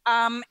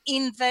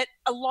 in that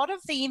a lot of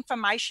the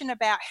information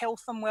about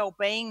health and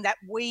well-being that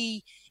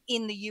we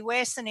in the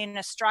US and in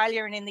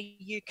Australia and in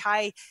the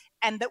UK,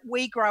 and that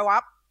we grow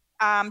up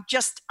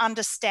just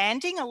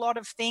understanding a lot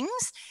of things,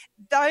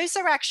 those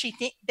are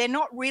actually, they're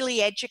not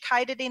really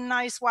educated in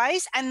those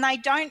ways. And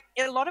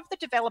a lot of the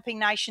developing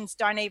nations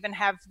don't even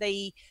have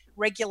the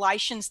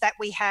regulations that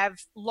we have,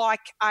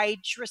 like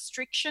age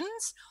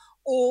restrictions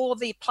or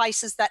the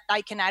places that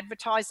they can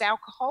advertise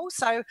alcohol.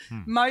 So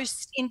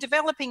most in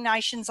developing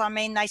nations, I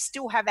mean, they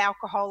still have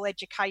alcohol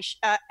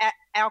education,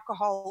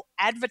 alcohol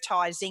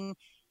advertising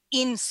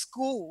in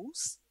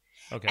schools.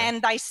 Okay.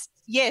 And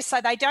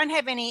so they don't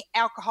have any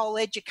alcohol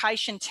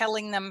education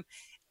telling them,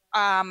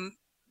 the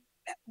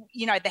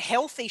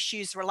health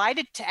issues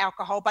related to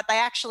alcohol, but they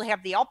actually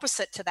have the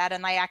opposite to that.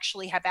 And they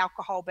actually have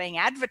alcohol being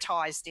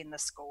advertised in the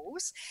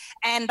schools.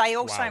 And they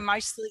also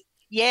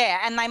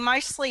they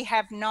mostly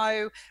have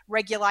no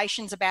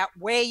regulations about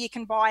where you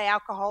can buy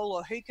alcohol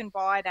or who can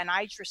buy it, and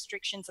age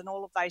restrictions and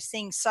all of those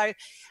things. So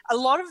a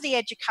lot of the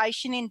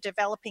education in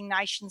developing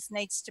nations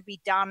needs to be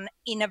done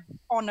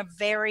on a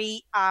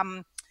very,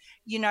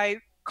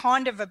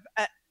 kind of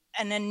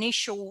an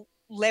initial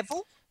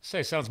level.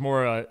 It sounds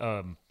more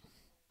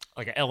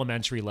like an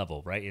elementary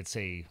level, right? It's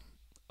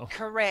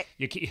correct.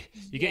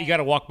 You got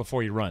to walk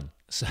before you run.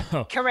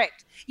 So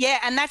correct. Yeah,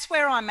 and that's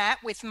where I'm at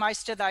with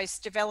most of those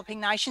developing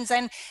nations.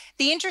 And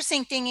the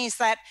interesting thing is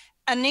that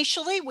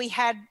initially we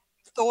had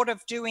thought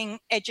of doing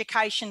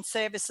education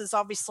services,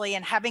 obviously,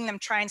 and having them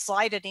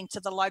translated into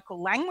the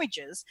local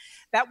languages.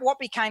 But what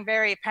became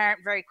very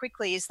apparent very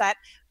quickly is that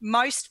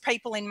most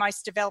people in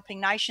most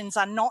developing nations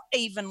are not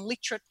even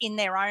literate in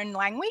their own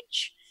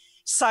language.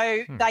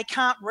 So they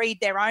can't read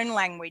their own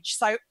language.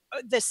 So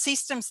the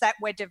systems that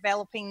we're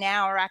developing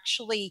now are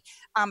actually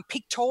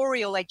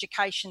pictorial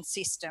education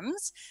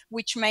systems,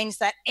 which means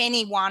that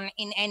anyone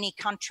in any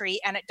country,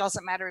 and it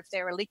doesn't matter if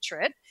they're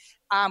illiterate,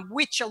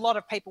 which a lot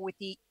of people with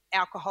the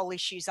alcohol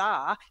issues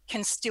are,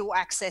 can still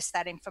access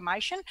that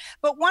information.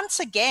 But once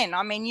again,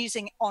 I mean,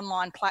 using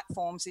online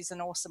platforms is an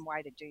awesome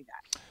way to do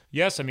that.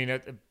 yes, I mean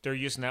they're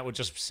using that with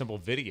just simple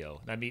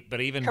video. I mean,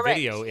 but even Correct,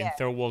 video yeah. in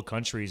third world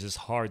countries is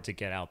hard to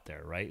get out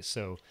there, right?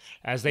 So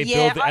as they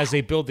Yeah,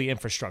 build the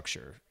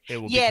infrastructure, it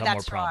will Yeah, become more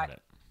that's prominent.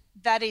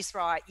 right. That is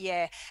right,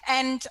 yeah.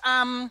 And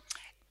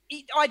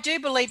I do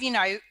believe,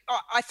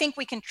 I think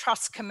we can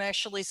trust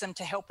commercialism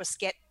to help us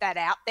get that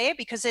out there,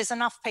 because there's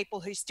enough people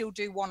who still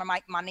do want to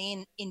make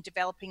money in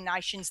developing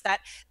nations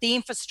that the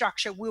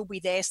infrastructure will be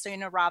there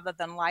sooner rather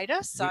than later.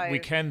 So We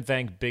can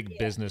thank big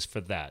business for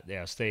that.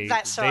 Yes,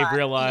 That's they've right,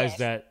 realized yes.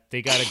 that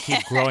they got to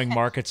keep growing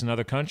markets in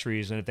other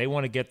countries, and if they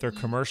want to get their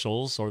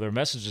commercials or their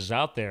messages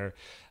out there,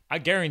 I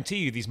guarantee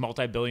you these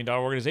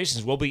multi-billion-dollar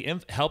organizations will be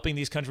helping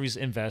these countries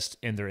invest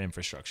in their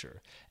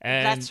infrastructure.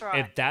 And That's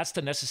right. if that's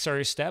the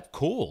necessary step,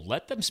 cool.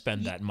 Let them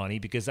spend that money,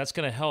 because that's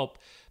going to help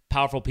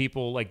powerful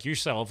people like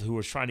yourself who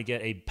are trying to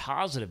get a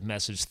positive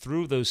message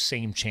through those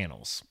same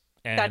channels.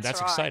 And that's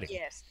right, exciting.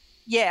 yes.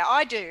 Yeah,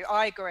 I do.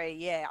 I agree.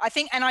 Yeah.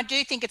 I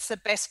do think it's the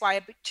best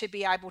way to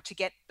be able to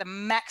get the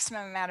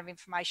maximum amount of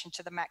information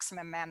to the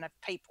maximum amount of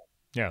people.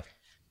 Yeah.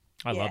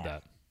 I love Yeah.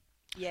 that.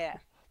 Yeah.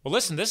 Well,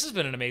 listen, this has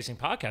been an amazing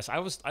podcast. I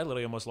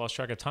literally almost lost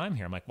track of time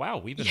here. I'm like, wow,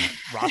 we've been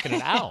rocking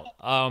it out.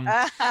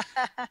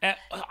 And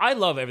I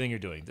love everything you're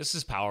doing. This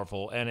is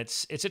powerful, and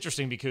it's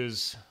interesting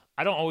because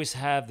I don't always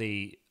have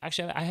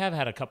actually, I have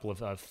had a couple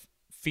of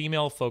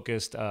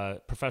female-focused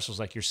professionals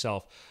like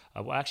yourself.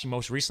 Well, actually,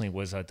 most recently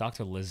was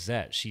Dr.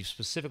 Lizette. She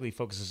specifically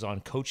focuses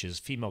on coaches,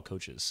 female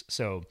coaches.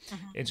 So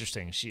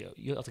interesting.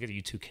 You'll have to get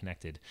you two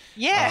connected.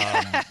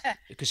 Yeah.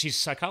 Because she's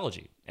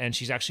psychology, and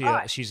she's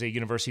actually she's a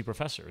university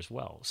professor as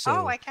well.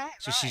 So, okay.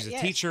 so she's a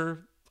yes.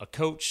 teacher, a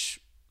coach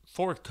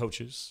for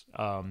coaches.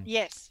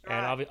 Yes.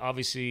 And Right.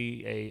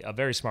 obviously a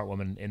very smart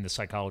woman in the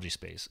psychology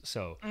space.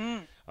 So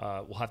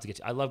we'll have to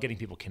get. I love getting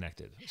people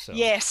connected. So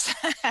Yes.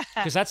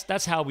 because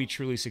that's how we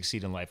truly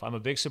succeed in life. I'm a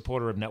big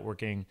supporter of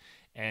networking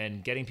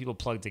and getting people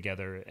plugged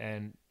together.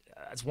 And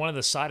it's one of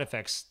the side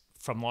effects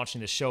from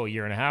launching this show a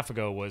year and a half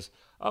ago was,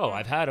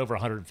 I've had over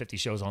 150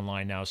 shows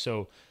online now.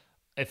 So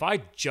if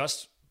I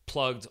just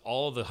plugged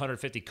all of the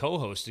 150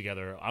 co-hosts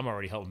together, I'm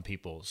already helping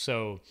people.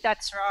 So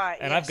That's right.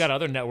 and yes. I've got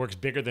other networks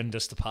bigger than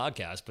just the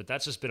podcast, but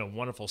that's just been a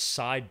wonderful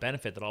side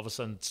benefit that all of a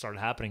sudden started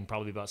happening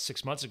probably about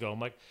 6 months ago. I'm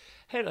like,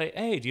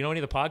 hey, do you know any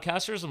of the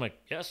podcasters? I'm like,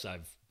 yes,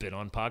 I've been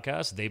on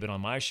podcasts. They've been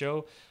on my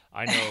show.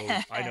 I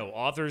know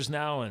authors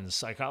now and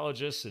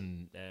psychologists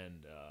and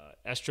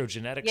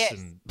estrogenetics Yes.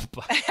 and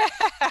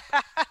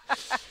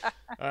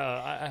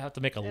I have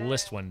to make a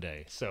list one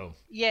day. So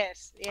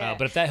Yes. Yeah.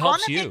 but if that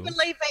helps I you,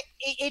 believe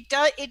it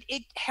does.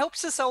 It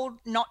helps us all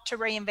not to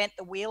reinvent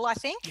the wheel, I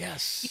think.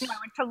 yes. And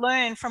to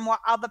learn from what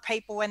other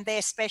people and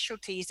their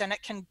specialties, and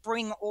it can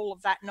bring all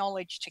of that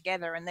knowledge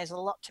together. And there's a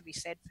lot to be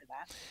said for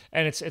that.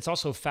 And it's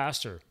also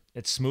faster.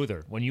 It's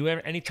smoother.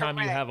 Anytime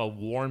you Correct. have a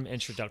warm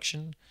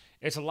introduction,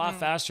 it's a lot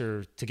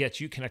faster to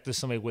get you connected to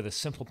somebody with a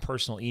simple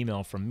personal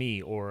email from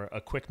me or a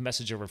quick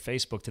message over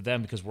Facebook to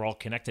them, because we're all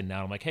connected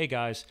now. I'm like, hey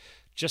guys,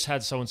 just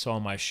had so-and-so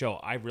on my show.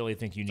 I really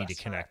think you need to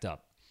connect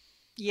up.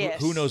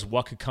 Yes. Who knows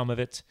what could come of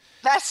it?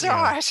 That's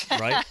right.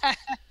 Right?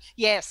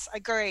 Yes.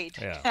 Agreed.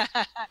 Yeah.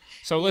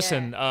 So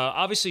listen,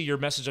 obviously your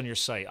message on your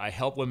site, I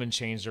help women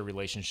change their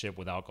relationship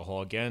with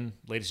alcohol. Again,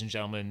 ladies and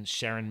gentlemen,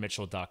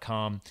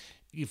 SharonMitchell.com.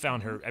 You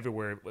found her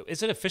everywhere.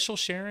 Is it official,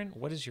 Sharon?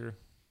 What is your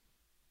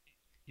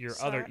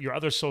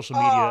other social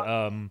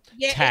media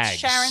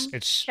tags?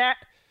 It's Sharon.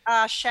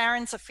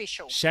 Sharon's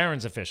Official.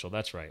 Sharon's Official.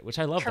 That's right. Which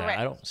I love that. Correct.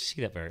 I don't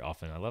see that very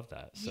often. I love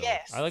that. So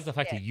Yes, I like the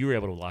fact that you were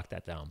able to lock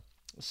that down.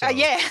 So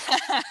Yeah.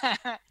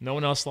 no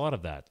one else thought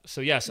of that.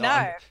 So yes, No.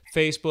 on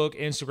Facebook,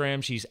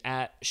 Instagram, she's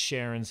at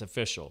Sharon's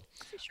Official.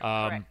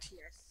 Correct.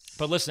 Yes.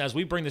 But listen, as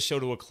we bring the show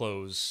to a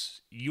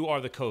close, you are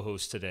the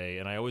co-host today,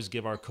 and I always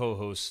give our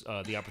co-hosts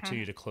the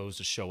opportunity to close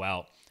the show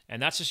out.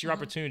 And that's just your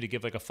opportunity to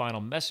give like a final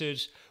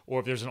message,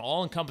 or if there's an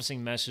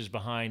all-encompassing message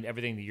behind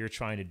everything that you're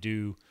trying to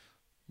do,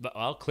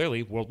 well,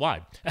 clearly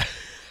worldwide.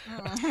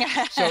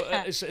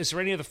 So is there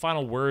any other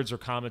final words or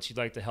comments you'd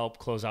like to help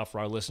close out for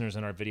our listeners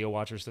and our video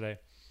watchers today?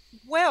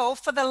 Well,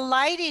 for the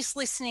ladies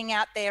listening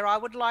out there, I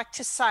would like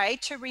to say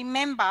to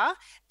remember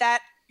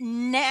that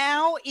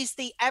now is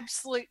the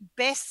absolute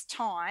best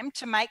time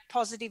to make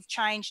positive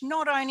change,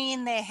 not only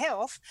in their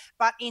health,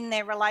 but in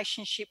their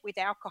relationship with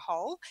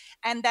alcohol.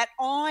 And that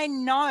I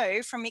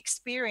know from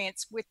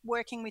experience with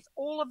working with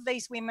all of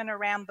these women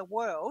around the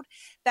world,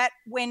 that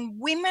when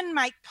women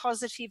make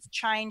positive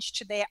change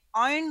to their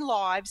own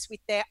lives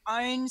with their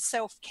own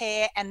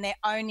self-care and their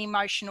own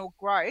emotional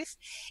growth,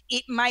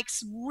 it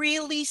makes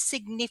really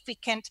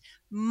significant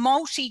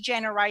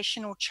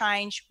multi-generational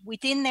change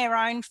within their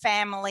own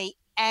family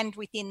and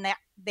within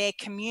their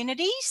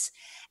communities,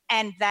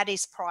 and that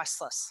is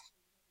priceless.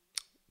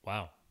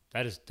 Wow,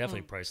 that is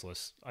definitely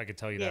priceless. I can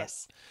tell you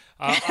yes.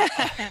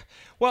 that.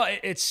 Well,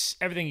 it's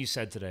everything you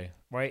said today,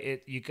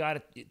 right? You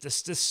got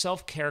this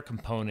self-care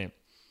component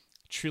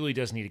truly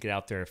does need to get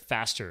out there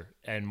faster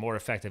and more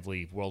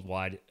effectively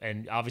worldwide,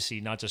 and obviously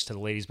not just to the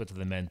ladies, but to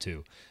the men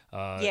too.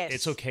 Yes.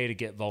 It's okay to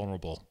get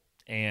vulnerable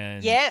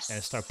and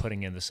start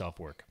putting in the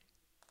self-work.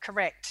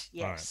 Correct.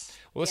 Yes. All right.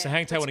 Well, listen,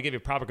 hang tight. I want to give you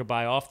a proper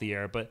goodbye off the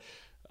air. But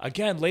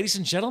again, ladies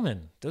and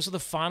gentlemen, those are the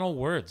final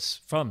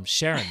words from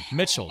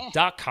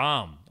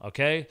SharonMitchell.com.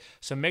 Okay.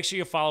 So make sure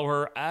you follow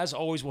her. As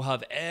always, we'll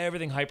have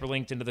everything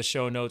hyperlinked into the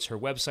show notes, her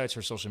websites,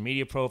 her social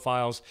media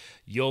profiles.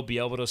 You'll be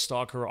able to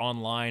stalk her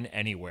online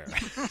anywhere.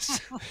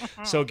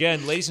 So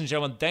again, ladies and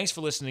gentlemen, thanks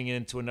for listening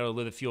in to another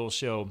Live the Fuel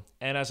show.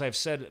 And as I've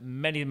said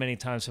many, many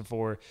times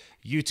before,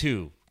 you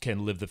too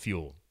can live the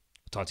fuel.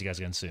 Talk to you guys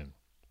again soon.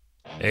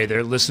 Hey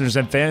there, listeners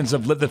and fans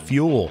of Live the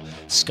Fuel.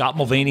 Scott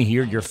Mulvaney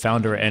here, your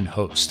founder and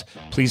host.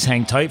 Please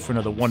hang tight for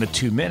another 1 to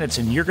 2 minutes,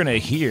 and you're going to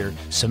hear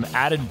some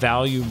added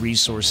value,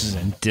 resources,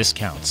 and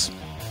discounts.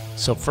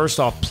 So first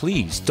off,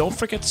 please don't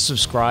forget to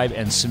subscribe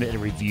and submit a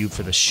review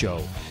for the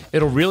show.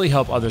 It'll really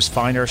help others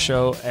find our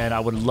show, and I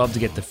would love to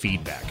get the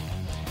feedback.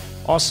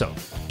 Also,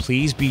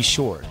 please be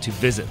sure to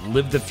visit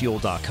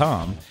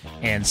livethefuel.com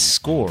and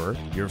score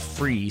your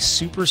free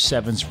Super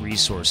 7s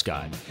resource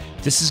guide.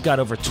 This has got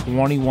over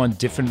 21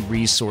 different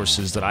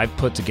resources that I've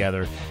put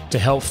together to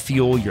help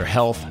fuel your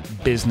health,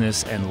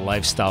 business, and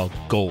lifestyle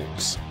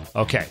goals.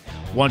 Okay,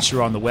 once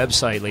you're on the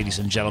website, ladies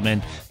and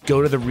gentlemen,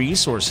 go to the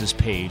resources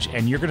page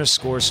and you're going to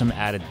score some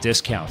added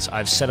discounts.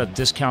 I've set up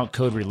discount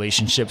code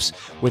relationships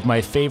with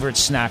my favorite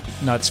snack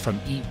nuts from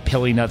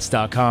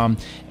eatpillynuts.com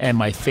and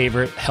my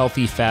favorite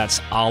healthy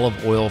fats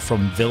olive oil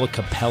from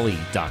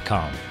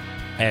villacapelli.com.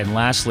 And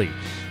lastly,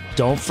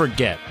 don't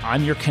forget,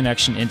 I'm your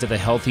connection into the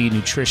healthy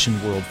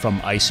nutrition world from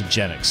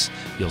Isogenics.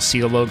 You'll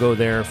see the logo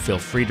there. Feel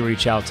free to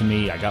reach out to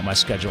me. I got my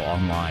schedule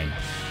online.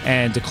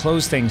 And to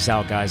close things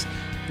out, guys,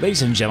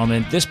 ladies and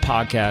gentlemen, this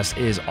podcast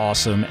is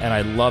awesome, and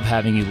I love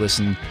having you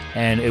listen,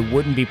 and it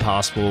wouldn't be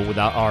possible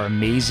without our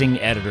amazing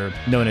editor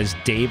known as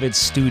David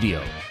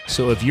Studio.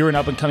 So if you're an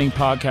up-and-coming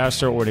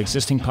podcaster or an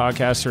existing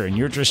podcaster and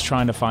you're just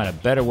trying to find a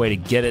better way to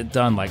get it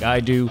done like I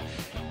do,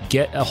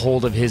 get a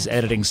hold of his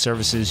editing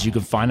services. You can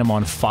find him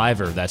on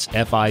Fiverr. That's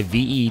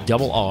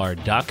Fiverr.com,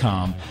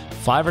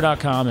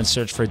 Fiverr.com, and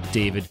search for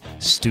David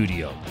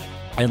Studio.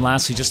 And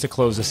lastly, just to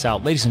close this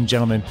out, ladies and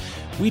gentlemen,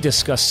 we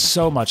discuss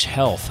so much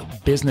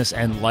health, business,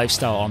 and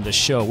lifestyle on this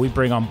show. We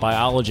bring on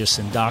biologists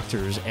and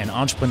doctors and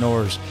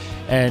entrepreneurs,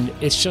 and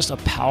it's just a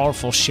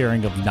powerful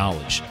sharing of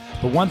knowledge.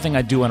 But one thing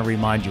I do want to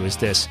remind you is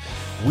this.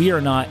 We are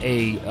not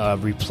a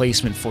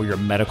replacement for your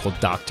medical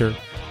doctor,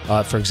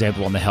 for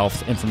example, on the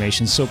health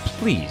information. So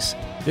please,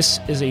 this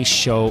is a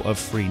show of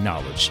free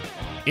knowledge.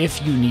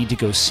 If you need to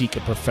go seek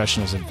a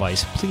professional's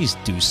advice, please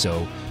do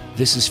so.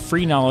 This is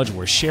free knowledge.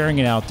 We're sharing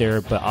it out there,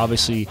 but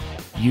obviously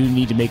you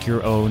need to make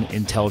your own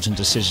intelligent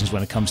decisions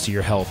when it comes to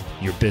your health,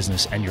 your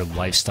business, and your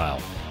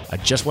lifestyle. I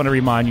just want to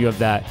remind you of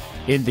that.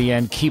 In the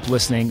end, keep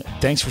listening.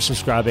 Thanks for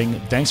subscribing.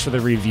 Thanks for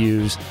the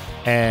reviews.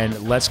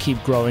 And let's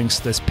keep growing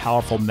this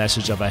powerful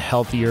message of a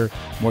healthier,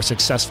 more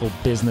successful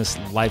business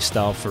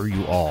lifestyle for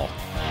you all.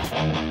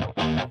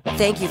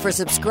 Thank you for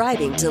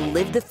subscribing to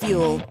Live the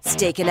Fuel.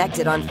 Stay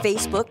connected on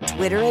Facebook,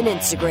 Twitter, and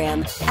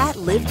Instagram at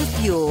Live the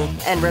Fuel.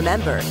 And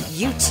remember,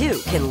 you too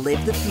can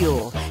live the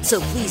fuel.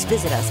 So please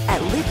visit us at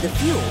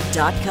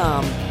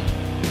livethefuel.com.